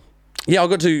 Yeah, I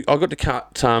got to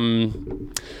cut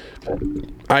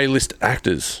A-list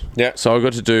actors. Yeah. So I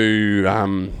got to do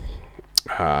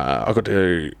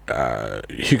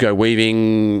Hugo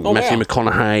Weaving, Matthew wow.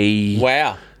 McConaughey.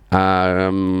 Wow.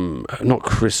 Not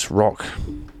Chris Rock.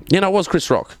 Yeah, no, it was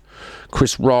Chris Rock.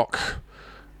 Chris Rock.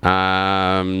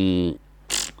 Yeah,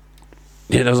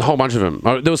 there was a whole bunch of them.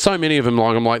 There were so many of them.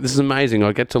 Like, I'm like, this is amazing.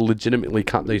 I get to legitimately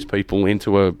cut these people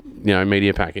into a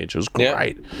media package. It was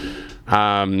great.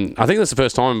 I think that's the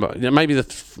first time, but maybe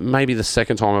the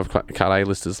second time I've cut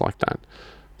A-listers like that.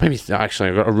 Maybe actually,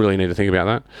 I really need to think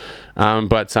about that.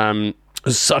 But it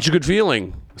was such a good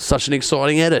feeling, such an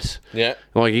exciting edit. Yeah.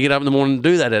 Like, you get up in the morning and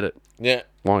do that edit. Yeah.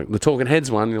 Like the Talking Heads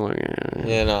one, you're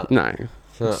like, no,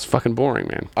 it's fucking boring,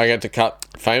 man. I get to cut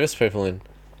famous people in.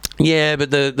 Yeah,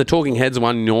 but the Talking Heads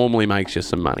one normally makes you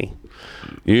some money.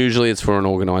 Usually it's for an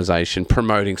organisation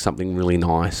promoting something really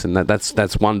nice, and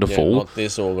that's wonderful. Yeah, not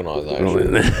this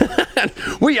organisation.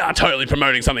 We are totally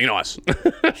promoting something nice.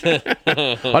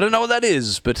 I don't know what that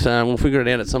is, but we'll figure it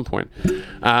out at some point.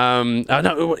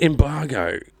 No,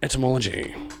 embargo.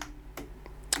 Etymology.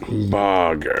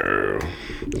 Embargo.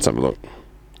 Let's have a look.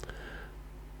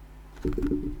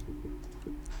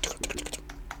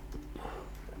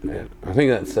 Yeah, I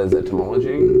think that says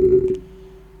etymology.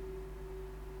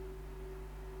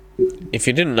 If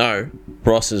you didn't know,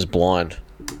 Ross is blind.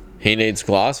 He needs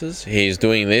glasses. He's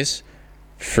doing this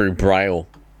through Braille.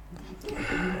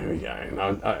 Here we go.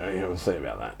 We'll see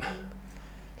about that.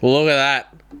 Look at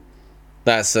that.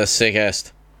 That's the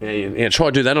sickest. Yeah, try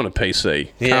to do that on a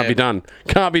PC. Yeah.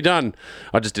 Can't be done.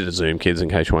 I just did a Zoom, kids, in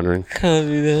case you're wondering. Can't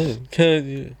do that. Can't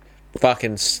do it.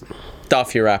 Fucking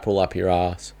stuff your apple up your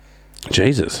ass.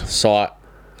 Jesus. Sight.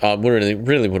 It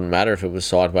really wouldn't matter if it was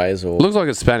sideways or... Looks like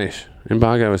it's Spanish.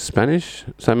 Embargo is Spanish,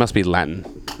 so it must be Latin.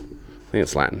 I think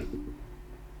it's Latin.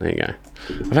 There you go.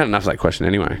 I've had enough of that question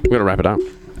anyway. We've got to wrap it up.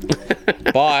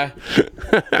 Bye.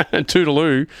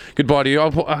 Toodaloo. Goodbye to you.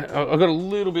 I've got a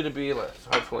little bit of beer left,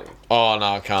 hopefully. Oh, no,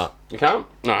 I can't. You can't?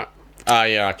 No. Oh,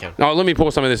 yeah, I can. Oh, let me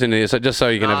pour some of this into here, just so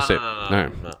you can have a sip.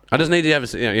 No. I just need to have a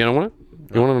sip. You don't want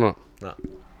it? You want it or not? No.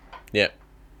 Yep.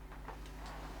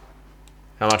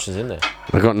 How much is in there?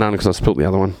 I got none because I spilt the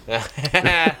other one. Don't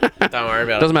worry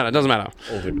about Doesn't matter.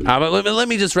 All good. But let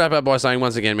me just wrap up by saying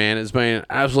once again, man, it's been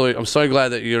absolute. I'm so glad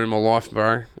that you're in my life,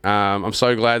 bro. I'm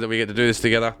so glad that we get to do this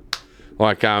together.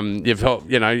 Like, you've helped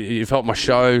my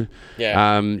show.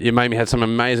 Yeah. You made me have some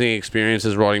amazing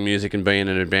experiences writing music and being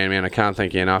in a band, man. I can't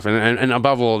thank you enough. And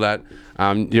above all of that,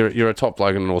 you're a top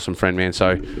bloke and an awesome friend, man.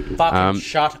 So, Fucking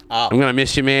shut up. I'm gonna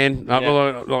miss you, man.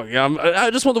 I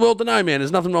just want the world to know, man.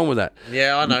 There's nothing wrong with that.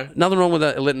 Yeah, I know. Nothing wrong with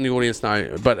that. Letting the audience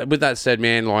know. But with that said,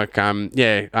 man, I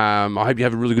hope you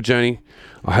have a really good journey.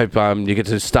 I hope you get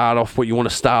to start off what you want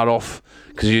to start off,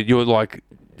 because you're like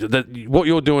that. What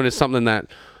you're doing is something that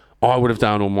I would have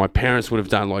done, or my parents would have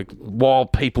done. Like, while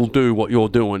people do what you're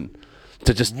doing,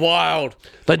 to just wild.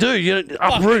 They do. You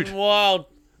uproot. Fucking wild.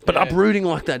 But uprooting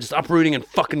like that, just uprooting and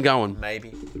fucking going.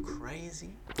 Maybe crazy.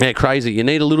 Yeah, crazy. You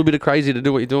need a little bit of crazy to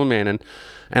do what you're doing, man.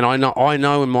 And I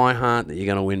know in my heart that you're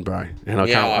gonna win, bro. And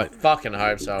I fucking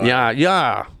hope so.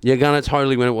 Yeah. You're gonna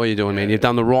totally win at what you're doing, man. You're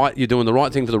doing the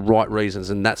right thing for the right reasons,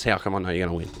 and that's how come I know you're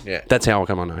gonna win. Yeah. That's how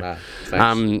come I know.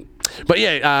 Thanks. But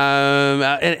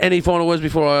yeah, any final words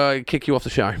before I kick you off the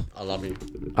show? I love you.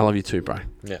 I love you too, bro.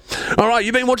 Yeah. All right,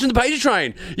 you've been watching The Pagey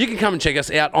Train. You can come and check us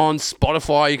out on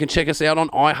Spotify. You can check us out on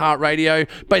iHeartRadio.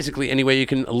 Basically, anywhere you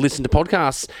can listen to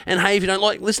podcasts. And hey, if you don't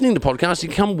like listening to podcasts, you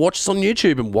can come watch us on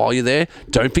YouTube. And while you're there,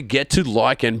 don't forget to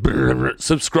like and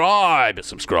subscribe.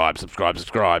 Subscribe.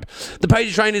 The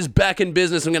Pagey Train is back in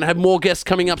business. I'm going to have more guests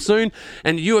coming up soon.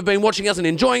 And you have been watching us and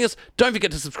enjoying us. Don't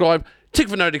forget to subscribe. Tick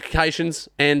for notifications.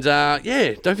 And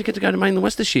don't forget to go to Maine and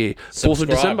West this year. 4th of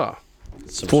December.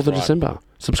 4th of December.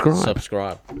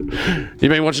 Subscribe. You've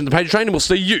been watching The Pagey Train, and we'll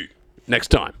see you next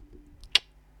time.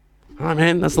 All right,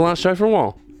 man. That's the last show for a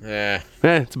while. Yeah.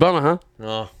 Yeah, it's a bummer, huh?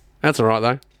 Oh. That's all right,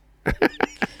 though.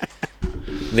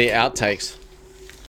 The outtakes.